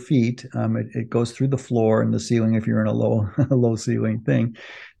 below your feet. It goes through the floor and the ceiling if you're in a low ceiling thing.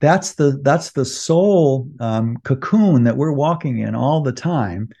 That's the soul cocoon that we're walking in all the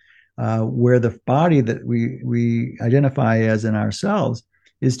time. Where the body that we identify as in ourselves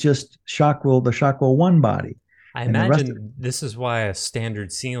is just the chakral 1 body. I imagine this is why a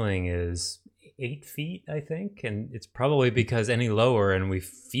standard ceiling is 8 feet, I think, and it's probably because any lower and we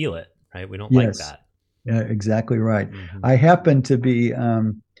feel it, right? We don't like that. Yeah, exactly right. Mm-hmm. I happen to be.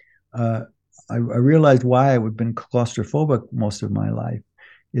 I realized why I've been claustrophobic most of my life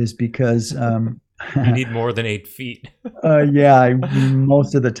is because. You need more than 8 feet.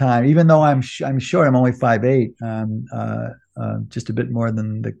 Most of the time, even though I'm short, I'm only 5'8", just a bit more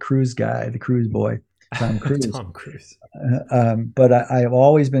than the cruise boy, Tom Cruise. Tom Cruise. But I've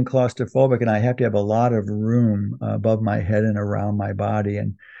always been claustrophobic, and I have to have a lot of room above my head and around my body,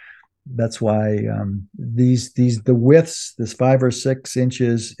 and that's why the widths, this 5 or 6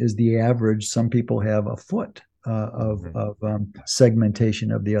 inches is the average. Some people have a foot of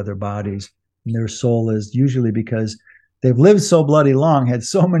segmentation of the other bodies. And their soul is usually because they've lived so bloody long, had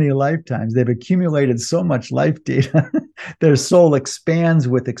so many lifetimes, they've accumulated so much life data. Their soul expands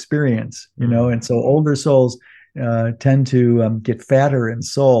with experience, and so older souls tend to get fatter in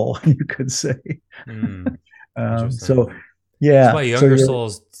soul, you could say. That's Yeah. why So younger you're,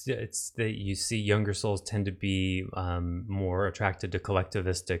 souls, it's that you see younger souls tend to be more attracted to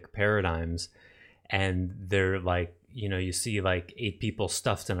collectivistic paradigms. And they're like, you see like 8 people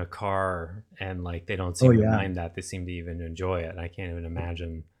stuffed in a car, and like they don't oh seem to yeah, mind that. They seem to even enjoy it. I can't even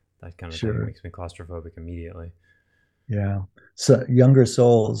imagine that kind of thing. It sure. makes me claustrophobic immediately. Yeah. So younger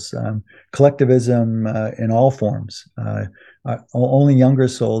souls, collectivism in all forms. Only younger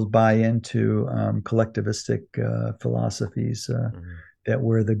souls buy into collectivistic philosophies Mhm. that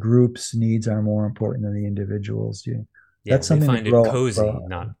where the group's needs are more important than the individuals. Yeah, That's they something to find it grow up. cozy,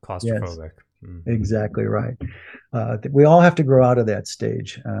 not Yes, claustrophobic. Hmm. exactly right. We all have to grow out of that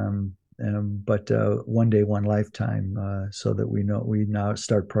stage. But one day, one lifetime, so that we now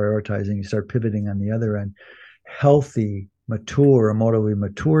start prioritizing, start pivoting on the other end. Healthy, mature, emotionally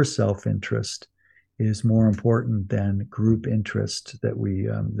mature self-interest is more important than group interest that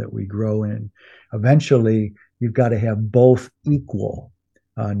we grow in. Eventually, you've got to have both equal,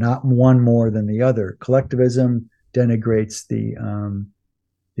 not one more than the other. Collectivism denigrates the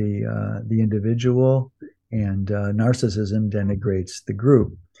individual, and narcissism denigrates the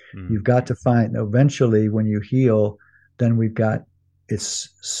group. Mm. You've got to find eventually when you heal, then we've got it's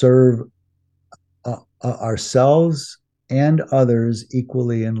serve ourselves and others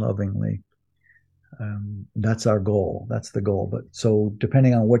equally and lovingly. That's our goal. That's the goal. But so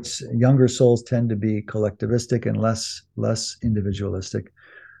depending on what's younger souls tend to be collectivistic and less individualistic.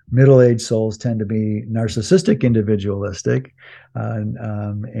 Middle-aged souls tend to be narcissistic, individualistic,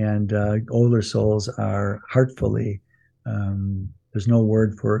 and older souls are heartfully. There's no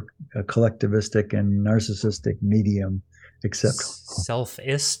word for a collectivistic and narcissistic medium except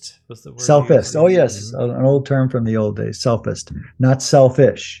Selfist was the word you used selfist. to Oh, use. yes, Hmm. an old term from the old days. Selfist, not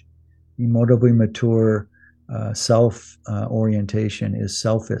selfish. Emotively mature self orientation is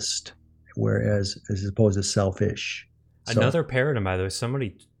selfist, whereas as opposed to selfish. So Another paradigm, by the way,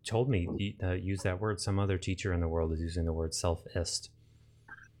 somebody told me use that word. Some other teacher in the world is using the word selfist.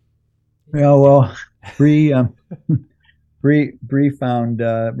 yeah, well, Bree Bree found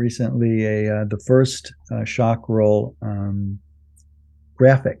recently the first chakral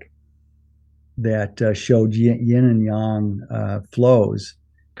graphic that showed yin and yang flows,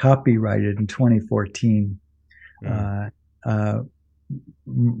 copyrighted in 2014. Mm. Uh, uh,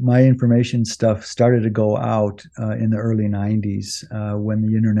 my information stuff started to go out in the early 90s when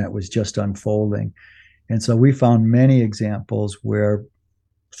the internet was just unfolding. And so we found many examples where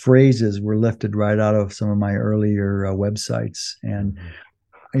phrases were lifted right out of some of my earlier websites. And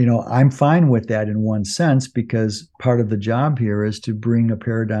Mm-hmm. I'm fine with that in one sense because part of the job here is to bring a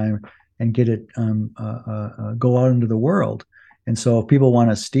paradigm and get it go out into the world. And so if people want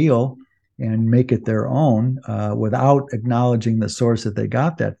to steal and make it their own without acknowledging the source that they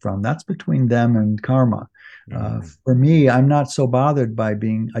got that from, that's between them and karma. Mm-hmm. For me, I'm not so bothered by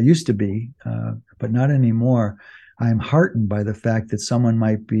being, I used to be, but not anymore. I'm heartened by the fact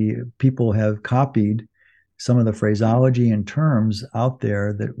that people have copied some of the phraseology and terms out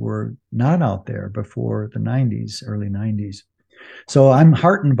there that were not out there before the 90s, early 90s. So I'm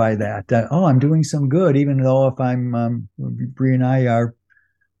heartened by that, oh, I'm doing some good, even though if Bree and I are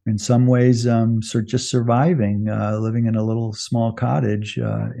in some ways just surviving, living in a little small cottage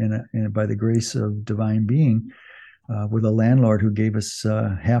by the grace of divine being with a landlord who gave us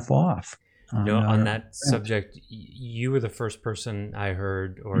half off on On our that rent. subject, you were the first person I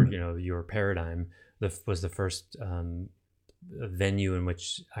heard, or your paradigm was the first venue in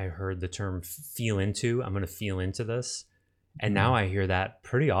which I heard the term "feel into." I'm going to feel into this, and now I hear that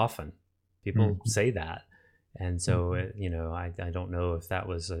pretty often. People Mm-hmm. say that, and so I don't know if that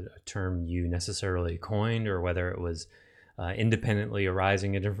was a term you necessarily coined or whether it was independently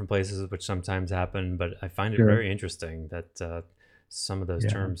arising in different places, which sometimes happen. But I find it Sure. very interesting that some of those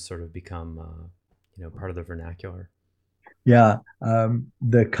Yeah. terms sort of become part of the vernacular. Yeah,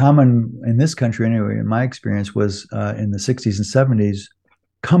 the common in this country, anyway, in my experience, was in the 60s and 70s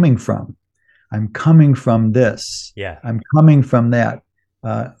coming from. I'm coming from this. Yeah. I'm coming from that.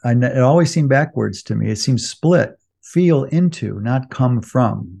 It always seemed backwards to me. It seems split. Feel into, not come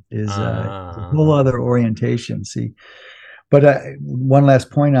from, is a whole Uh-huh. other orientation. See, but one last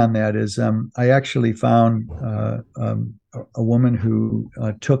point on that is I actually found a woman who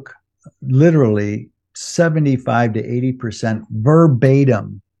took literally 75 to 80%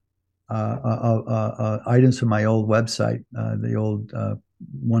 verbatim items from my old website, the old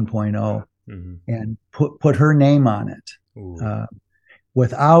 1.0, Mm-hmm. and put her name on it Ooh. uh,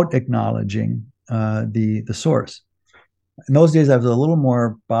 without acknowledging the source. In those days, I was a little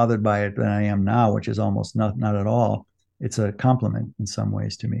more bothered by it than I am now, which is almost not at all. It's a compliment in some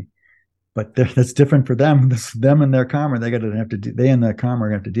ways to me. but that's different for them. This, them and their karma, they and their karma are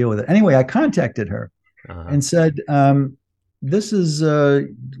going to have to deal with it. Anyway, I contacted her and said, this is,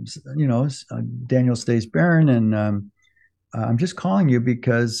 Daniel Stace Barron, and I'm just calling you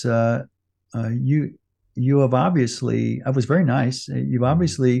because you have obviously, I was very nice. You've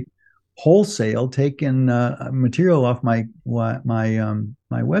obviously wholesale taken material off my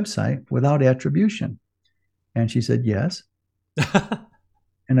website without attribution. And she said, yes.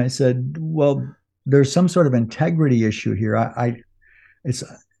 And I said, well, there's some sort of integrity issue here.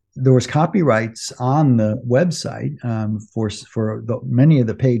 There was copyrights on the website for many of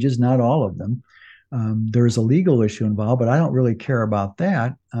the pages, not all of them. There's a legal issue involved, but I don't really care about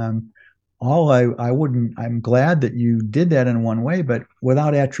that. I'm glad that you did that in one way, but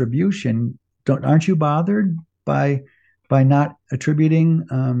without attribution, aren't you bothered by not attributing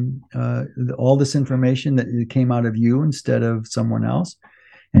all this information that came out of you instead of someone else?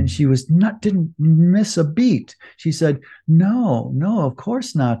 And she didn't miss a beat. She said, no, of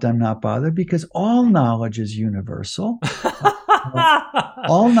course not. I'm not bothered because all knowledge is universal.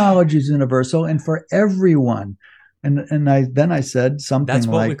 All knowledge is universal and for everyone. And I said something like...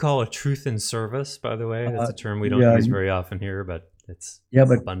 That's what we call a truth in service, by the way. That's a term we don't use very often here, but it's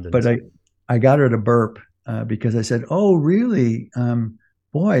abundant. But I got her to burp because I said, oh, really?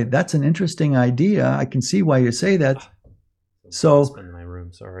 Boy, that's an interesting idea. I can see why you say that. So in my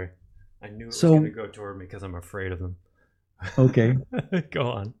room, sorry. I knew it was going to go toward me because I'm afraid of them. Okay. Go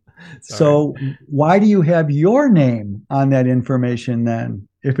on. Sorry. So why do you have your name on that information then,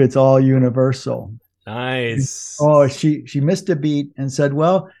 if it's all universal? Nice. Oh, she missed a beat and said,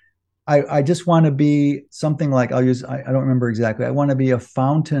 well, I just want to be something like, I don't remember exactly. I want to be a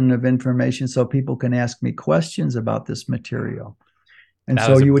fountain of information so people can ask me questions about this material. And that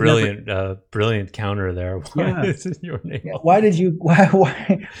so was you would brilliant counter there. Why is it your name? Yeah, why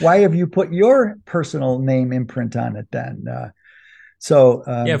have you put your personal name imprint on it then?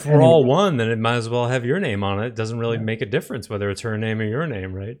 If we're all one, then it might as well have your name on it. It doesn't really make a difference whether it's her name or your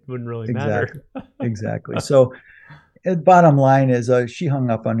name, right? It wouldn't really matter. Exactly. So the bottom line is she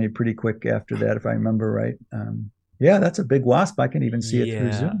hung up on me pretty quick after that, if I remember right. That's a big wasp. I can even see it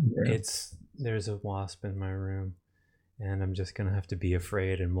through Zoom here. There's a wasp in my room. And I'm just going to have to be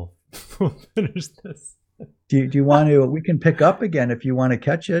afraid, and we'll finish this. Do you want to, we can pick up again if you want to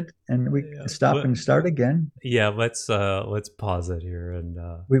catch it, and we can stop and start again. Yeah, let's pause it here. And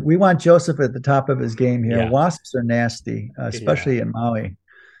we want Joseph at the top of his game here. Yeah. Wasps are nasty, especially in Maui.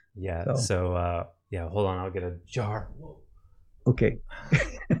 Yeah, so hold on, I'll get a jar. Okay.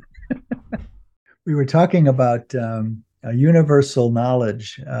 We were talking about universal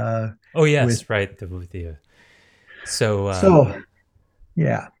knowledge. Right.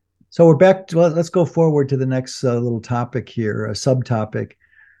 So we're back to, let's go forward to the next little topic here, a subtopic,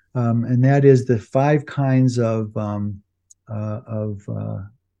 and that is the 5 kinds of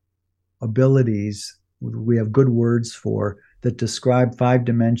abilities we have good words for that describe 5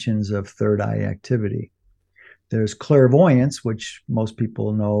 dimensions of third eye activity. There's clairvoyance, which most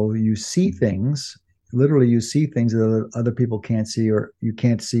people know. You see things, literally you see things that other people can't see, or you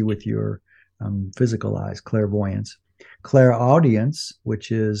can't see with your physical eyes, clairvoyance. Clairaudience,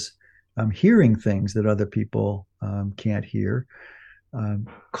 which is hearing things that other people can't hear.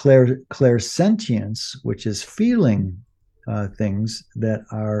 Clairsentience, which is feeling things that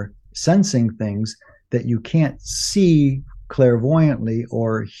are sensing things that you can't see clairvoyantly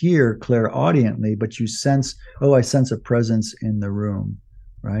or hear clairaudiently, but you sense, I sense a presence in the room,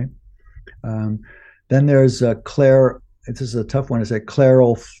 right? Then there's this is a tough one to say,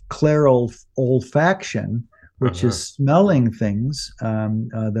 clairolfaction, which is smelling things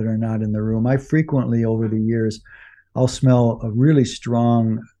that are not in the room. I frequently, over the years, I'll smell a really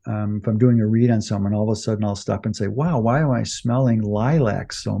strong, if I'm doing a read on someone, all of a sudden I'll stop and say, wow, why am I smelling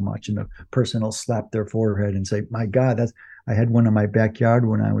lilac so much? And the person will slap their forehead and say, my God, I had one in my backyard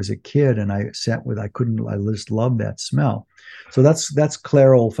when I was a kid, and I just love that smell. So that's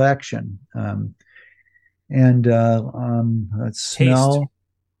clairolfaction. Let's smell.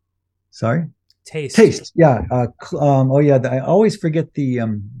 Sorry? Taste. Yeah. I always forget the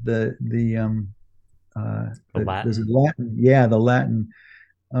Latin. There's a Latin. Yeah, the Latin.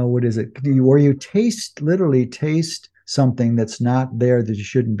 What is it? Where you literally taste something that's not there that you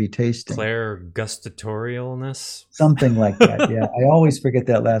shouldn't be tasting. Clairgustatorialness. Something like that. Yeah, I always forget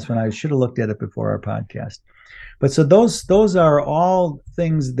that last one. I should have looked at it before our podcast. But so those are all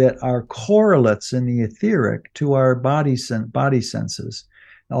things that are correlates in the etheric to our body senses,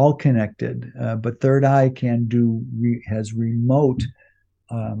 all connected. But third eye has remote,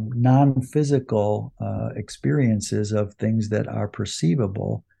 non-physical experiences of things that are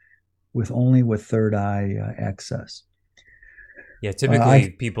perceivable with third eye access. Yeah,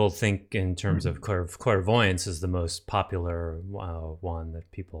 typically people think in terms of clairvoyance is the most popular one that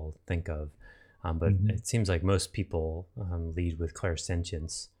people think of. But it seems like most people lead with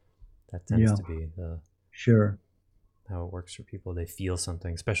clairsentience. That tends Yeah, to be sure. how it works for people. They feel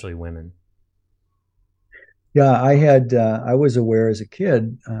something, especially women. Yeah, I was aware as a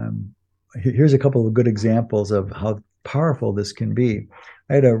kid. Here's a couple of good examples of how powerful this can be.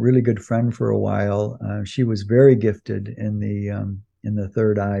 I had a really good friend for a while. She was very gifted in the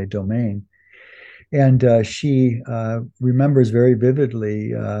third eye domain, and she remembers very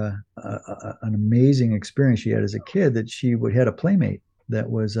vividly an amazing experience she had as a kid. That had a playmate that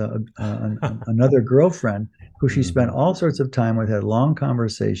was another girlfriend who she spent all sorts of time with, had long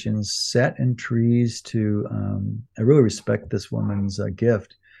conversations, sat in trees to. I really respect this woman's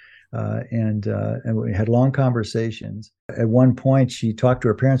gift. And we had long conversations. At one point, she talked to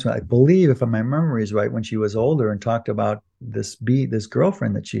her parents. I believe, if my memory is right, when she was older, and talked about this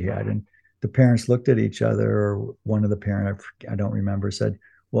girlfriend that she had. And the parents looked at each other, or one of the parents, I don't remember, said,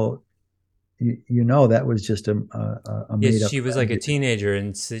 "Well, that was just a made Yes, up she was like friend." a teenager,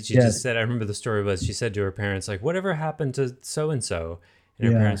 and she just Yes, said, I remember the story was she said to her parents, like, whatever happened to so and so? And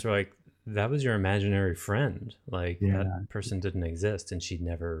her yeah, parents were like, that was your imaginary friend. Like, that yeah. person didn't exist. And she'd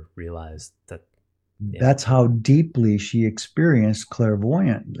never realized that. Yeah. That's how deeply she experienced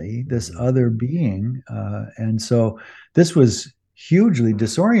clairvoyantly this Hmm. other being. And so this was hugely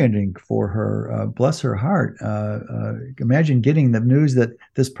disorienting for her. Bless her heart. Imagine getting the news that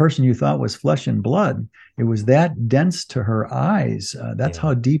this person you thought was flesh and blood, it was that dense to her eyes. That's Yeah.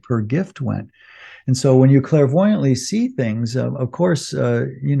 how deep her gift went. And so when you clairvoyantly see things, of course,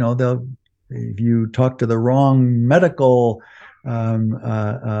 they'll, if you talk to the wrong medical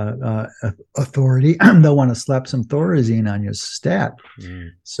authority, they'll want to slap some Thorazine on your stat. Mm.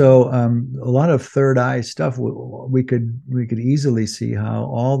 So a lot of third eye stuff, we could easily see how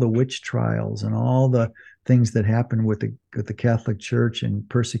all the witch trials and all the things that happened with the Catholic Church and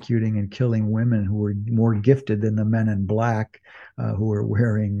persecuting and killing women who were more gifted than the men in black, who were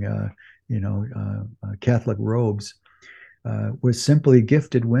wearing Catholic robes, was simply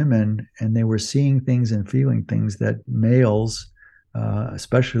gifted women, and they were seeing things and feeling things that males,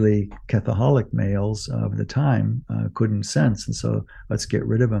 especially Catholic males of the time, couldn't sense. And so let's get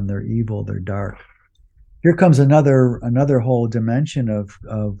rid of them. They're evil. They're dark. Here comes another whole dimension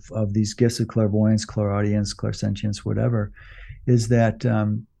of these gifts of clairvoyance, clairaudience, clairsentience, whatever, is that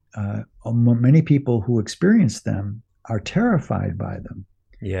many people who experience them are terrified by them.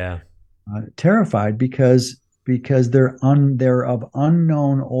 Yeah. Terrified because they're of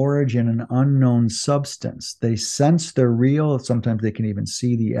unknown origin and unknown substance. They sense they're real. Sometimes they can even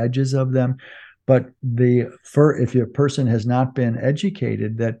see the edges of them. But if your person has not been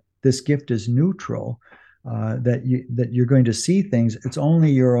educated that this gift is neutral, that you're going to see things, it's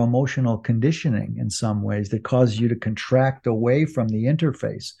only your emotional conditioning in some ways that causes you to contract away from the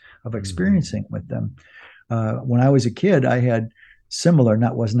interface of experiencing with them. When I was a kid, I had similar,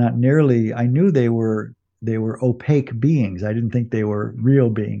 not nearly. I knew they were opaque beings. I didn't think they were real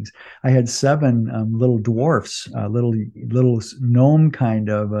beings. I had seven little dwarfs, little gnome kind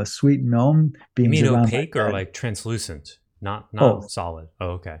of sweet gnome You beings mean around opaque my or bed. like translucent? Not Both, solid. Oh,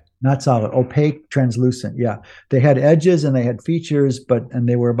 okay. not solid, opaque, translucent. Yeah, they had edges and they had features, and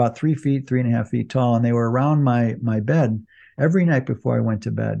they were about 3 feet, 3.5 feet tall, and they were around my bed every night before I went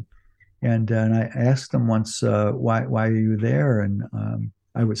to bed. And I asked them once, why are you there? And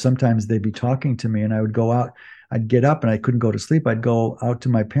I would sometimes they'd be talking to me, and I would go out. I'd get up, and I couldn't go to sleep. I'd go out to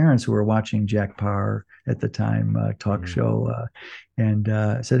my parents who were watching Jack Paar at the time, talk show, and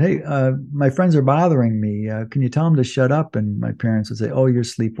said, "Hey, my friends are bothering me. Can you tell them to shut up?" And my parents would say, "Oh, you're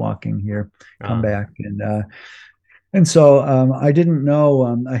sleepwalking here. Come Uh, back." And so I didn't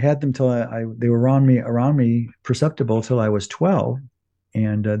know. I had them till they were around me perceptible till I was 12,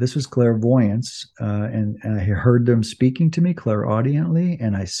 and this was clairvoyance, and I heard them speaking to me clairaudiently,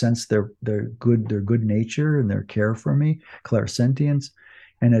 and I sensed their good nature and their care for me, clairsentience.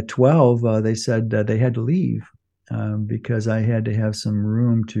 And at 12, they said they had to leave because I had to have some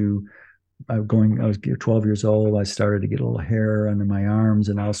room to. I was 12 years old. I started to get a little hair under my arms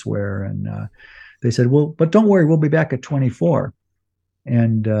and elsewhere, and they said, "Well, but don't worry, we'll be back at 24."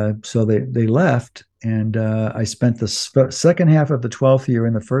 And so they left, and I spent the second half of the 12th year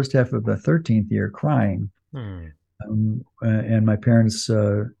and the first half of the 13th year crying. hmm. And my parents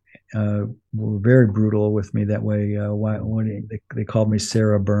were very brutal with me that way. They called me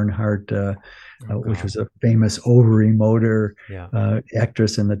Sarah Bernhardt, Oh which God. was a famous ovary motor Yeah.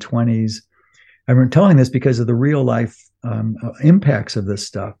 actress in the 20s. I remember telling this because of the real life impacts of this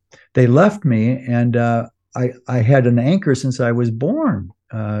stuff. They left me, and I had an anchor since I was born,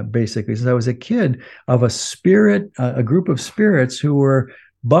 basically, since I was a kid, of a spirit, a group of spirits who were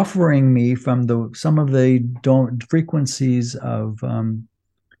buffering me from some of the frequencies of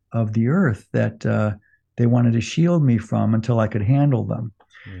the earth that they wanted to shield me from until I could handle them.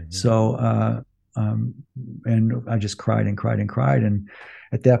 Mm-hmm. So, and I just cried and cried and cried. And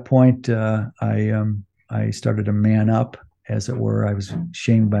at that point, I started to man up, as it were. I was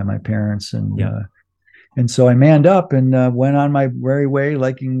shamed by my parents, and so I manned up and went on my merry way,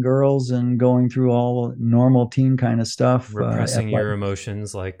 liking girls and going through all normal teen kind of stuff. Repressing your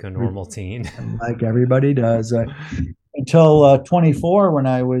emotions like a normal teen. Like everybody does. Until 24, when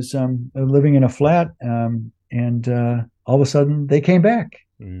I was living in a flat, and all of a sudden they came back.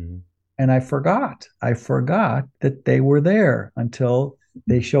 Mm. And I forgot that they were there until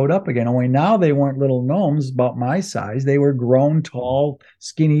they showed up again. Only now they weren't little gnomes about my size. They were grown, tall,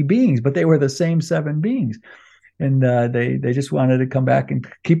 skinny beings, but they were the same 7 beings. And they just wanted to come back and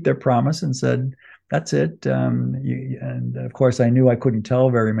keep their promise, and said, that's it. And of course, I knew I couldn't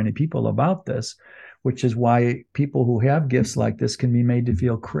tell very many people about this, which is why people who have gifts like this can be made to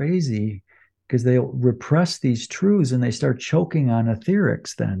feel crazy, because they'll repress these truths and they start choking on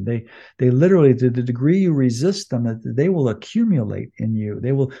etherics. Then they literally, to the degree you resist them, that they will accumulate in you.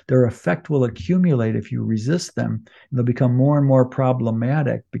 Their effect will accumulate if you resist them, and they'll become more and more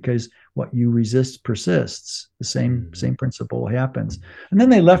problematic, because what you resist persists. The same principle happens. And then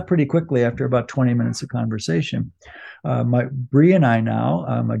they left pretty quickly after about 20 minutes of conversation. Bree and I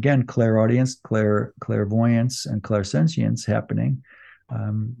now, again, clairaudience, clairvoyance, and clairsentience happening.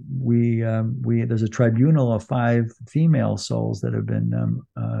 There's a tribunal of 5 female souls that have been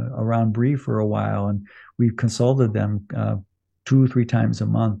around Bree for a while, and we've consulted them 2 or 3 times a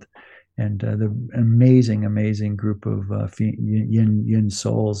month. And the amazing group of yin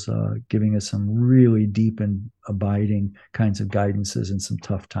souls, giving us some really deep and abiding kinds of guidances in some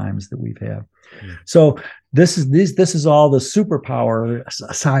tough times that we've had. Mm. So this is all the superpower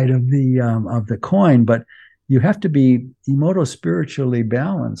side of the coin, but you have to be emoto spiritually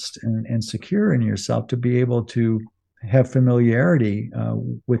balanced and secure in yourself to be able to have familiarity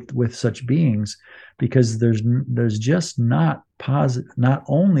with such beings, because there's just not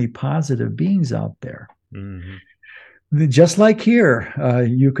only positive beings out there. Mm-hmm. Just like here,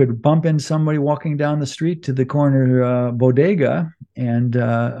 you could bump into somebody walking down the street to the corner bodega, and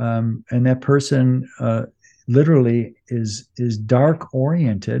that person literally is dark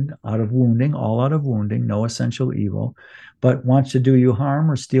oriented, all out of wounding, no essential evil, but wants to do you harm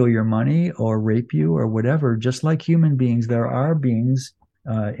or steal your money or rape you or whatever. Just like human beings, there are beings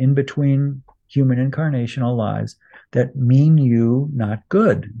in between human incarnational lives that mean you not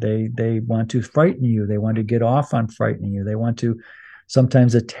good. They want to frighten you. They want to get off on frightening you. They want to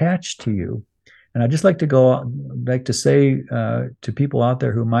sometimes attach to you. And I just like to say to people out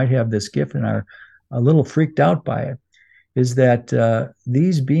there who might have this gift and are a little freaked out by it, is that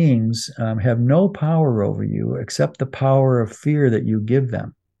these beings have no power over you except the power of fear that you give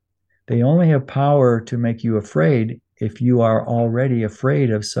them. They only have power to make you afraid if you are already afraid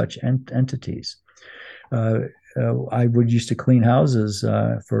of such entities. I used to clean houses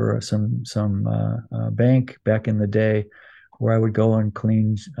for some bank back in the day, where I would go and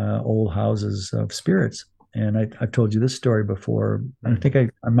clean old houses of spirits. And I've told you this story before. I think I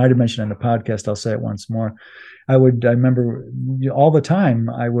might have mentioned on the podcast. I'll say it once more. I remember all the time.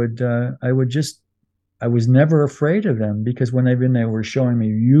 I was never afraid of them, because when they were showing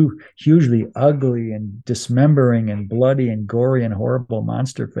me hugely ugly and dismembering and bloody and gory and horrible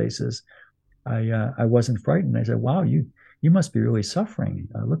monster faces, I wasn't frightened. I said, "Wow, you must be really suffering.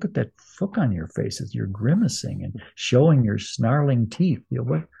 Look at that look on your faces. You're grimacing and showing your snarling teeth.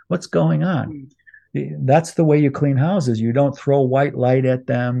 What's going on?" That's the way you clean houses. You don't throw white light at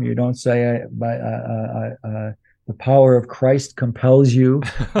them. You don't say, the power of Christ compels you.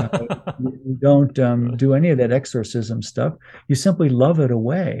 You don't do any of that exorcism stuff. You simply love it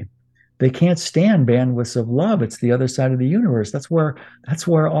away. They can't stand bandwidths of love. It's the other side of the universe. That's where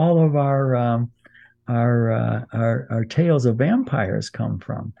all of our tales of vampires come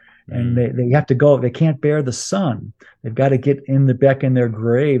from. And they have to go. They can't bear the sun. They've got to get back in their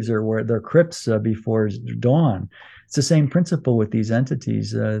graves or where their crypts before dawn. It's the same principle with these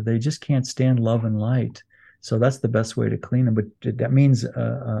entities. They just can't stand love and light. So that's the best way to clean them. But that means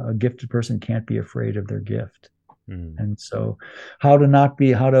a gifted person can't be afraid of their gift. And so how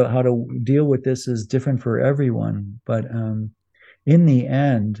to deal with this is different for everyone. But in the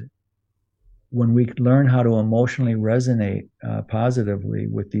end, when we learn how to emotionally resonate positively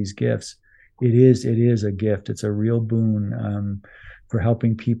with these gifts, It is a gift. It's a real boon for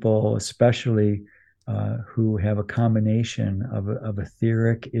helping people, especially who have a combination of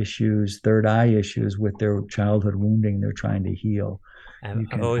etheric issues, third eye issues with their childhood wounding they're trying to heal. You I've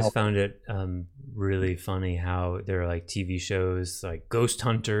can always help. found it really funny how there are like TV shows like ghost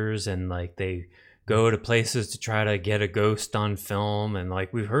hunters, and like they go to places to try to get a ghost on film, and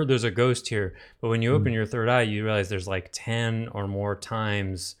like we've heard there's a ghost here, but when you open Mm. your third eye you realize there's like 10 or more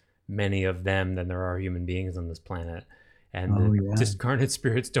times many of them than there are human beings on this planet, and Oh the yeah, discarnate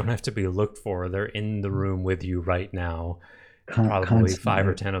spirits don't have to be looked for. They're in the room with you right now, probably 5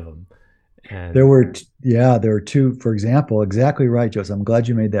 or 10 Constantly. of them. And There were two, for example, exactly right, Joseph. I'm glad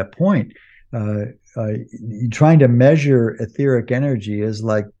you made that point. Uh, uh, Trying to measure etheric energy is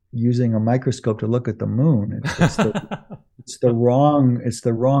like using a microscope to look at the moon. It's the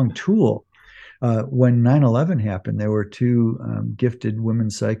wrong tool. When 9/11 happened, there were two gifted women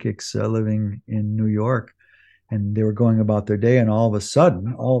psychics living in New York, and they were going about their day, and all of a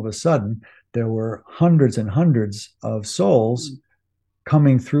sudden, there were hundreds and hundreds of souls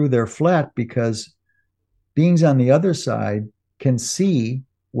coming through their flat because beings on the other side can see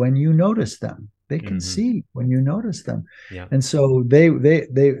when you notice them. They can mm-hmm. see when you notice them, Yeah, and so they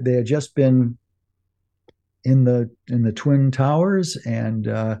had just been in the twin towers, and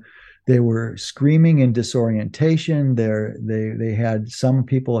they were screaming in disorientation. They had some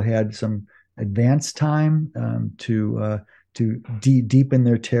people had some advance time to deepen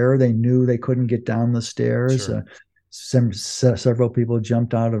their terror. They knew they couldn't get down the stairs. sure. Several people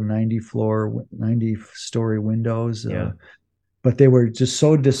jumped out of 90-story windows. Yeah. But they were just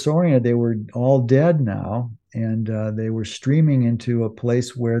so disoriented. They were all dead now, and they were streaming into a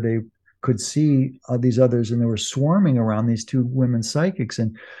place where they could see these others, and they were swarming around these two women psychics.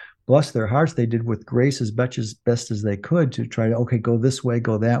 And bless their hearts, they did with grace best as they could to try to, okay, go this way,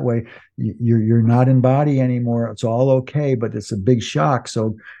 go that way. You're not in body anymore. It's all okay, but it's a big shock.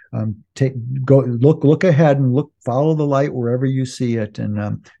 So take go look ahead and follow the light wherever you see it.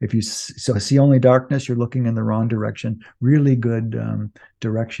 And if you see only darkness, you're looking in the wrong direction. Really good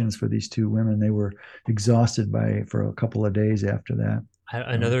directions for these two women. They were exhausted for a couple of days after that. So,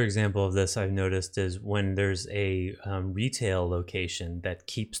 Another example of this I've noticed is when there's a retail location that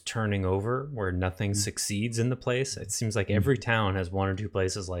keeps turning over where nothing succeeds in the place. It seems like every town has one or two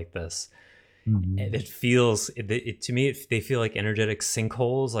places like this. mm-hmm. It feels to me they feel like energetic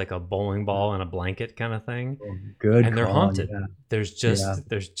sinkholes, like a bowling ball and a blanket kind of thing, Good and they're call. haunted. Yeah. There's Yeah.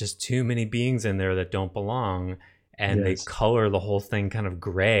 just too many beings in there that don't belong, and they Yes. color the whole thing kind of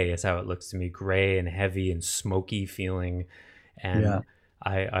gray. Is how it looks to me, gray and heavy and smoky feeling. Yeah. And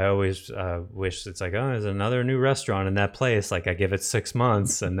I always wish it's like, oh, there's another new restaurant in that place. Like I give it 6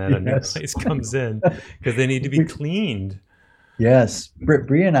 months and then a new Yes. place comes in because they need to be cleaned. Yes,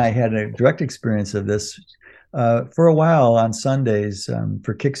 Bree and I had a direct experience of this for a while on Sundays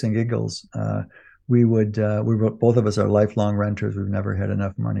for kicks and giggles. We were both of us are lifelong renters. We've never had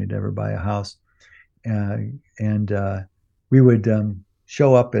enough money to ever buy a house, uh, and we would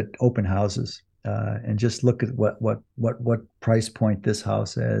show up at open houses and just look at what price point this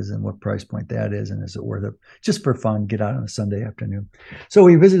house is and what price point that is, and is it worth it? Just for fun, get out on a Sunday afternoon. So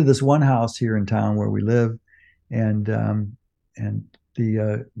we visited this one house here in town where we live, and and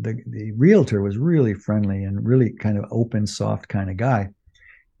the realtor was really friendly and really kind of open, soft kind of guy.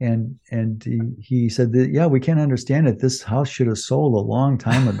 And he said that, yeah, we can't understand it. This house should have sold a long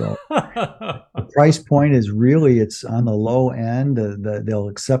time ago. The price point is really it's on the low end. They'll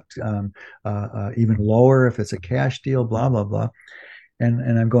accept even lower if it's a cash deal. Blah blah blah.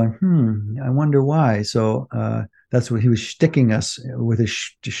 And I'm going, I wonder why. So that's what he was sticking us with his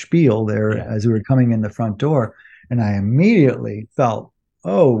spiel there Yeah. as we were coming in the front door. And I immediately felt,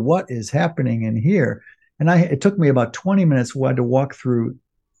 oh, what is happening in here? And it took me about 20 minutes to walk through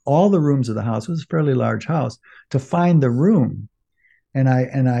all the rooms of the house. It was a fairly large house to find the room. And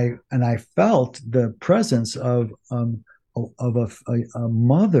I felt the presence of a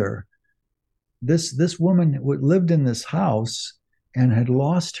mother. This woman lived in this house and had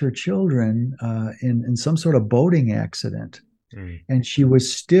lost her children in some sort of boating accident, Mm. and she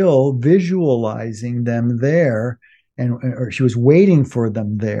was still visualizing them there, or she was waiting for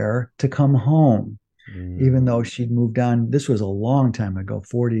them there to come home, Mm. even though she'd moved on. This was a long time ago,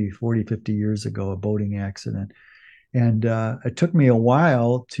 50 years ago, a boating accident. And it took me a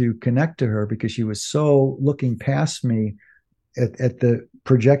while to connect to her because she was so looking past me at the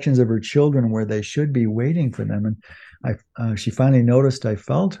projections of her children where they should be waiting for them. And she finally noticed I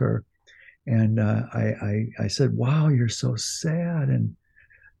felt her. And I said, wow, you're so sad. And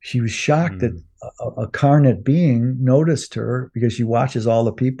she was shocked that Mm. a carnate being noticed her because she watches all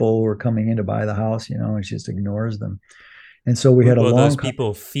the people who are coming in to buy the house, and she just ignores them. And so we had a Well, those long,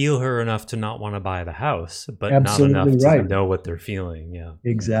 people feel her enough to not want to buy the house, but not absolutely enough to right. know what they're feeling. Yeah.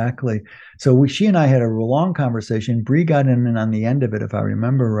 Exactly. So she and I had a long conversation. Bree got in on the end of it, if I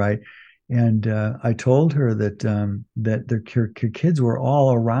remember right. And I told her that her kids were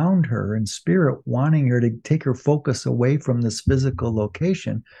all around her in spirit, wanting her to take her focus away from this physical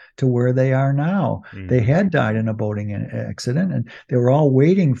location to where they are now. They Mm. had died in a boating accident, and they were all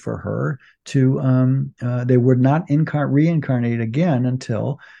waiting for her to. They would not reincarnate again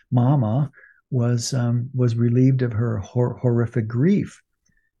until Mama was relieved of her horrific grief.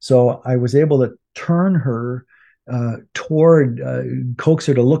 So I was able to turn her coax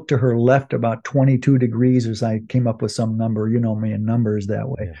her to look to her left about 22 degrees as I came up with some number. You know me in numbers that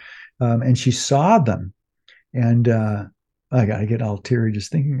way. Yeah. And she saw them. And I got to get all teary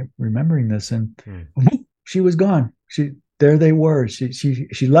just remembering this. And Mm. she was gone. There they were.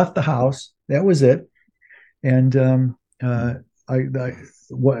 She left the house. That was it. And I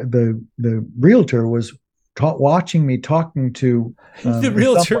what the realtor was watching me talking to The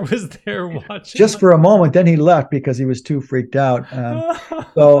realtor someone was there watching. just for a moment. Then he left because he was too freaked out.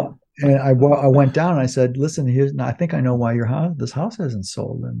 So and I went down and I said, "Listen, I think I know why this house hasn't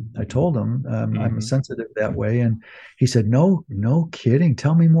sold." And I told him I'm Mm-hmm. sensitive that way, and he said, "No, no kidding.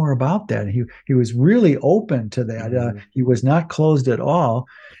 Tell me more about that." And he was really open to that. Mm-hmm. He was not closed at all.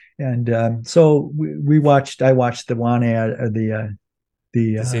 And so we watched. I watched the one ad, the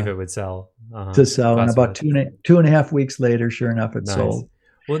To see if it would sell. to sell, and about Classified. 2.5 weeks later, sure enough, it Nice. sold.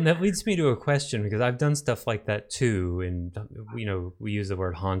 Well, and that leads me to a question because I've done stuff like that too. And, we use the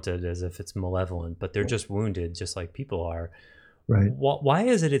word haunted as if it's malevolent, but they're just wounded, just like people are. Right. Why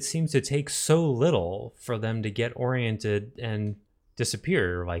is it seems to take so little for them to get oriented and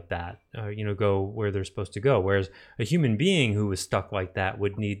disappear like that, go where they're supposed to go? Whereas a human being who was stuck like that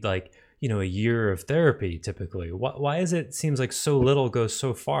would need like, a year of therapy typically. Why is it seems like so little goes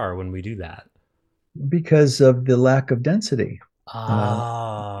so far when we do that? Because of the lack of density. Uh,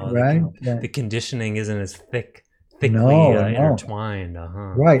 Ah, right? the conditioning isn't as thickly No, no. intertwined.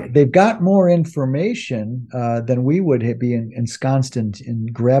 Uh-huh. Right. They've got more information than we would be ensconced in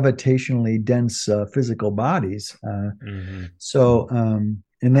gravitationally dense physical bodies. Mm-hmm. So,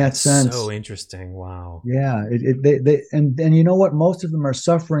 in that That's so sense, interesting. Wow. yeah, and you know what? Most of them are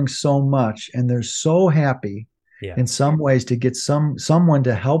suffering so much, and they're so happy Yeah. in some ways to get someone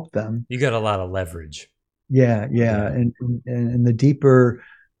to help them. You got a lot of leverage. Yeah, yeah, Yeah. and the deeper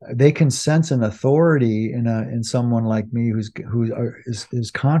they can sense an authority in someone like me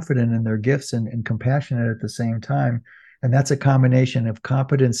is confident in their gifts and compassionate at the same time, and that's a combination of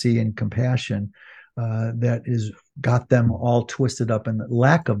competency and compassion that is got them all twisted up, and the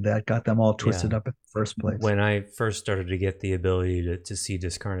lack of that got them all Yeah. twisted up in the first place. When I first started to get the ability to see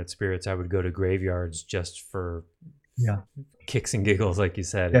discarnate spirits, I would go to graveyards just for Yeah. kicks and giggles, like you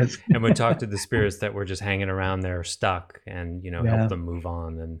said, Yes. and would talk to the spirits that were just hanging around there stuck and, help Yeah. them move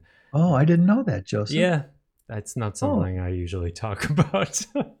on. And Oh, I didn't know that, Joseph. yeah, that's not Oh, something I usually talk about.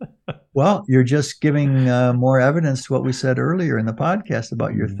 well, you're just giving more evidence to what we said earlier in the podcast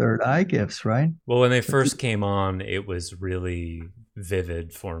about your Mm. third eye gifts, right? Well, when they first came on, it was really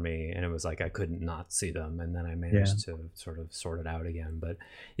vivid for me, and it was like I couldn't not see them, and then I Yeah. managed to sort of sort it out again. But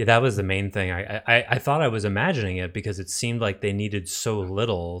yeah, that was the main thing. I thought I was imagining it because it seemed like they needed so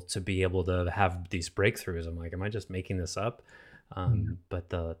little to be able to have these breakthroughs. I'm like, am I just making this up? Yeah. But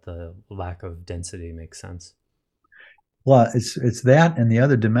the lack of density makes sense. Well, it's that, and the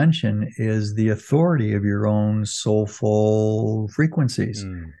other dimension is the authority of your own soulful frequencies.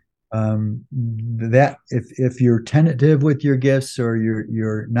 Mm, That if you're tentative with your gifts, or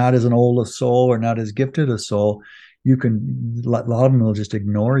you're not as an old a soul or not as gifted a soul, a lot of them will just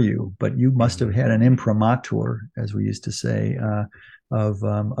ignore you. But you must have mhm. had an imprimatur, as we used to say, of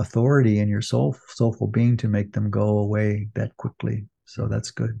authority in your soulful being to make them go away that quickly. So that's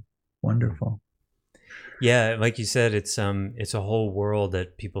good, wonderful. Yeah, like you said, it's a whole world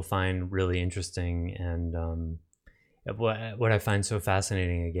that people find really interesting, and what I find so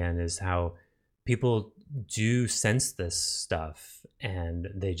fascinating again is how people do sense this stuff, and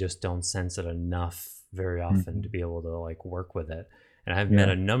they just don't sense it enough very often Mm-hmm. to be able to like work with it. And I've met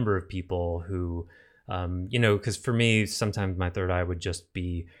Yeah. a number of people who, because for me, sometimes my third eye would just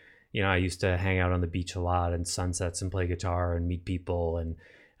be, I used to hang out on the beach a lot and sunsets and play guitar and meet people, and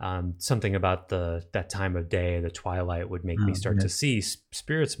something about that time of day, the twilight, would make me Oh, start to yes. see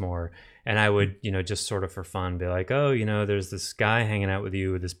spirits more. And I would, just sort of for fun be like, oh, there's this guy hanging out with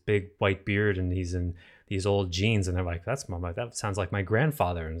you with this big white beard, and he's in these old jeans. And they're like, that sounds like my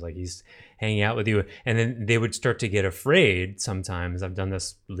grandfather. And it's like, he's hanging out with you. And then they would start to get afraid sometimes. I've done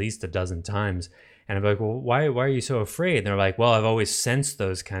this at least a dozen times. And I'm like, well, why are you so afraid? And they're like, well, I've always sensed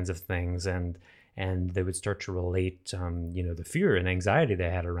those kinds of things. And they would start to relate, the fear and anxiety they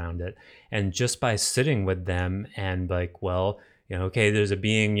had around it. And just by sitting with them and like, well, okay, there's a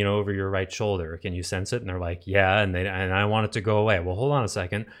being, over your right shoulder. Can you sense it? And they're like, yeah. And I want it to go away. Well, hold on a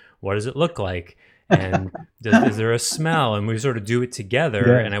second. What does it look like? And is there a smell? And we sort of do it together.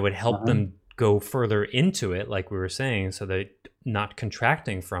 Yes. And I would help them go further into it, like we were saying, so they're not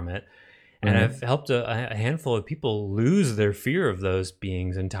contracting from it. And Right. I've helped a handful of people lose their fear of those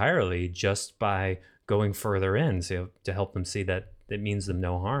beings entirely just by going further in, so to help them see that it means them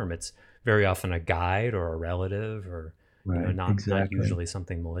no harm. It's very often a guide or a relative, or Right. not Exactly. usually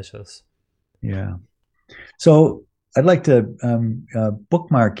something malicious. Yeah. So I'd like to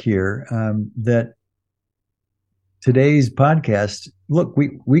bookmark here that today's podcast. Look,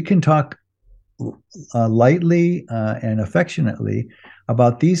 we can talk lightly and affectionately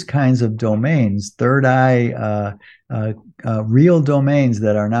about these kinds of domains, third eye, real domains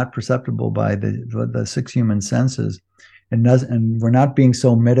that are not perceptible by the six human senses. And we're not being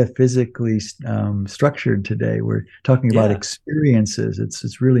so metaphysically structured today. We're talking about experiences.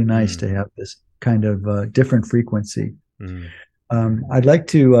 It's really nice to have this kind of different frequency. I'd like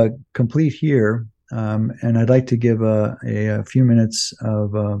to complete here, and I'd like to give a few minutes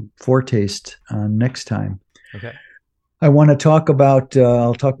of foretaste next time. Okay. I want to talk about,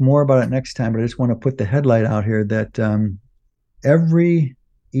 I'll talk more about it next time, but I just want to put the headlight out here that every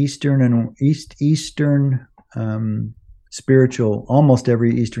Eastern spiritual, almost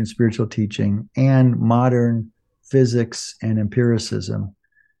every Eastern spiritual teaching and modern physics and empiricism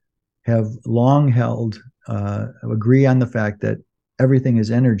have long held, agree on the fact that everything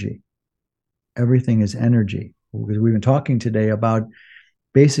is energy. Everything is energy. Because we've been talking today about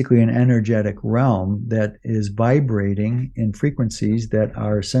basically an energetic realm that is vibrating in frequencies that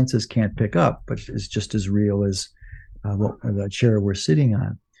our senses can't pick up, but is just as real as the chair we're sitting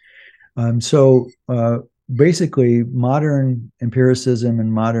on. So basically, modern empiricism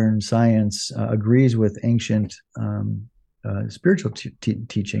and modern science agrees with ancient spiritual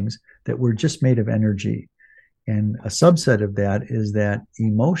teachings that we're just made of energy. And a subset of that is that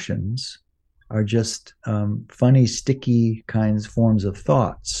emotions are just funny, sticky forms of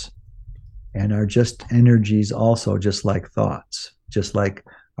thoughts, and are just energies also, just like thoughts. Just like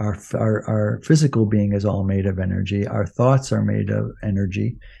our physical being is all made of energy, our thoughts are made of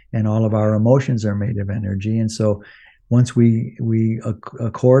energy, and all of our emotions are made of energy. And so once we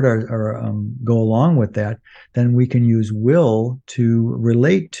accord or go along with that, then we can use will to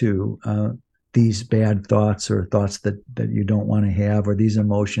relate to these bad thoughts, or thoughts that you don't want to have, or these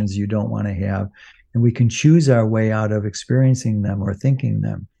emotions you don't want to have. And we can choose our way out of experiencing them or thinking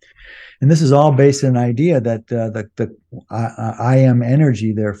them. And this is all based on an idea that I am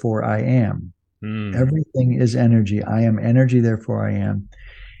energy, therefore I am. Everything is energy. I am energy, therefore I am.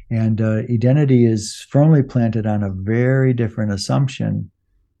 And identity is firmly planted on a very different assumption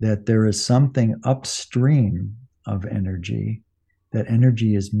that there is something upstream of energy, that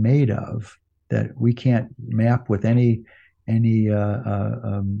energy is made of, that we can't map with any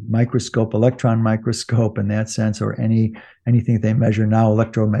microscope, electron microscope in that sense, or anything they measure now,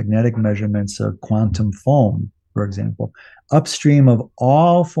 electromagnetic measurements of quantum foam, for example. Upstream of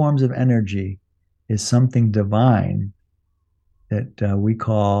all forms of energy is something divine that we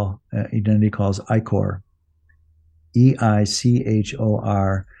call, identity calls Ichor,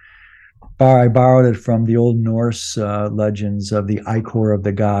 Eichor. I borrowed it from the old Norse legends of the ichor of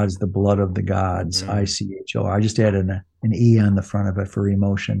the gods, the blood of the gods, Ichor. I just added an E on the front of it for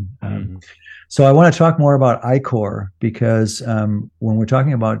emotion. So I want to talk more about Ichor because when we're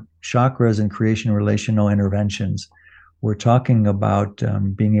talking about chakras and creation relational interventions, we're talking about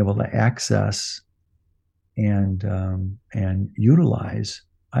being able to access and utilize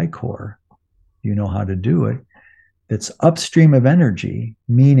Ichor. You know how to do it. It's upstream of energy,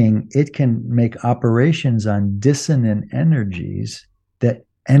 meaning it can make operations on dissonant energies that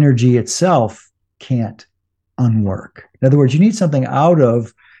energy itself can't unwork. In other words, you need something out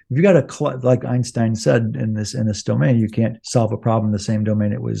of, if you got like Einstein said in this domain, you can't solve a problem in the same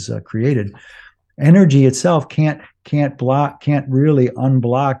domain it was created. Energy itself can't really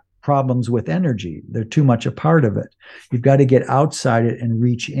unblock problems with energy. They're too much a part of it. You've got to get outside it and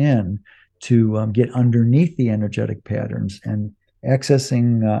reach in to get underneath the energetic patterns and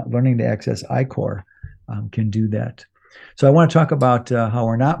learning to access I-core can do that. So I want to talk about how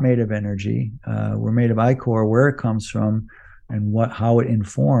we're not made of energy. We're made of I-core, where it comes from, and how it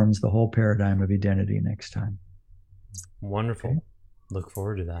informs the whole paradigm of identity next time. Wonderful. Okay. Look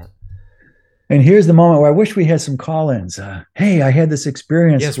forward to that. And here's the moment where I wish we had some call-ins. Hey, I had this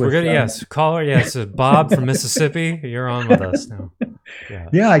experience. Yes, we're good. Yes, caller. Yes, Bob from Mississippi. You're on with us now.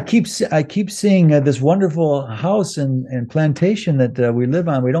 Yeah. I keep seeing this wonderful house and plantation that we live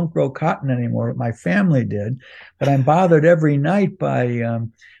on. We don't grow cotton anymore. My family did, but I'm bothered every night by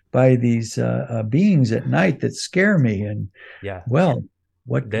these beings at night that scare me. And well,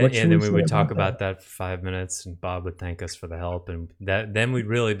 then we would talk about that for 5 minutes, and Bob would thank us for the help, and then we'd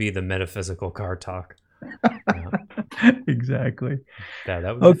really be the metaphysical car talk. Exactly.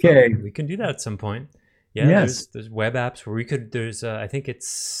 That would be fun. We can do that at some point. Yeah, yes. There's web apps where we could. There's I think it's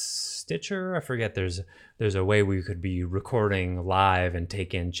Stitcher. I forget. There's a way we could be recording live and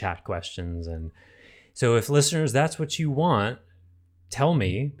take in chat questions, and so if listeners, that's what you want, tell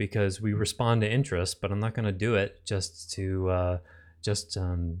me, because we respond to interest. But I'm not going to do it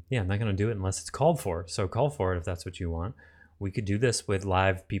I'm not going to do it unless it's called for. So call for it if that's what you want. We could do this with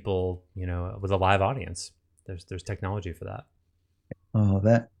live people, with a live audience. There's technology for that. Oh,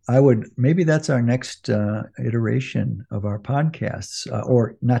 maybe that's our next iteration of our podcasts,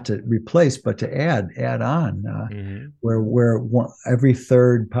 or not to replace, but to add on, where every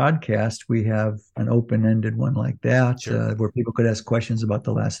third podcast we have an open-ended one like that, sure. Where people could ask questions about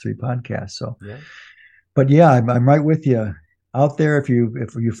the last 3 podcasts. So, but I'm right with you. Out there, if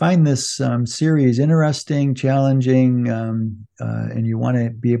you find this series interesting, challenging, and you want to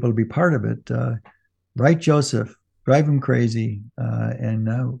be able to be part of it, write Joseph, drive him crazy, and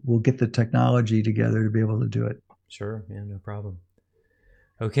we'll get the technology together to be able to do it. Sure, no problem.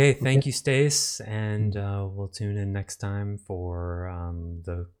 Okay, thank you, Stace, and we'll tune in next time for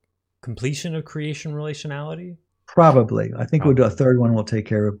the completion of creation-relationality. Probably, I think we'll do a third one. We'll take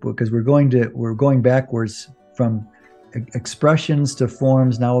care of, because we're going backwards from expressions to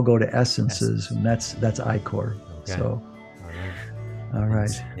forms. Now we'll go to essences, and that's I-core. Okay. So, all right.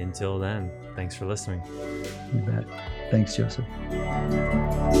 Until then, thanks for listening. You bet. Thanks, Joseph.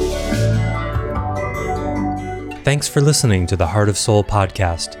 Thanks for listening to the Heart of Soul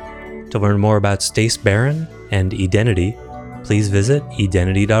podcast. To learn more about Stace Barron and Identity, please visit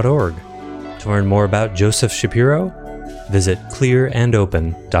identity.org. To learn more about Joseph Shapiro, visit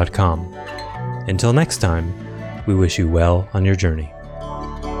clearandopen.com. Until next time, we wish you well on your journey.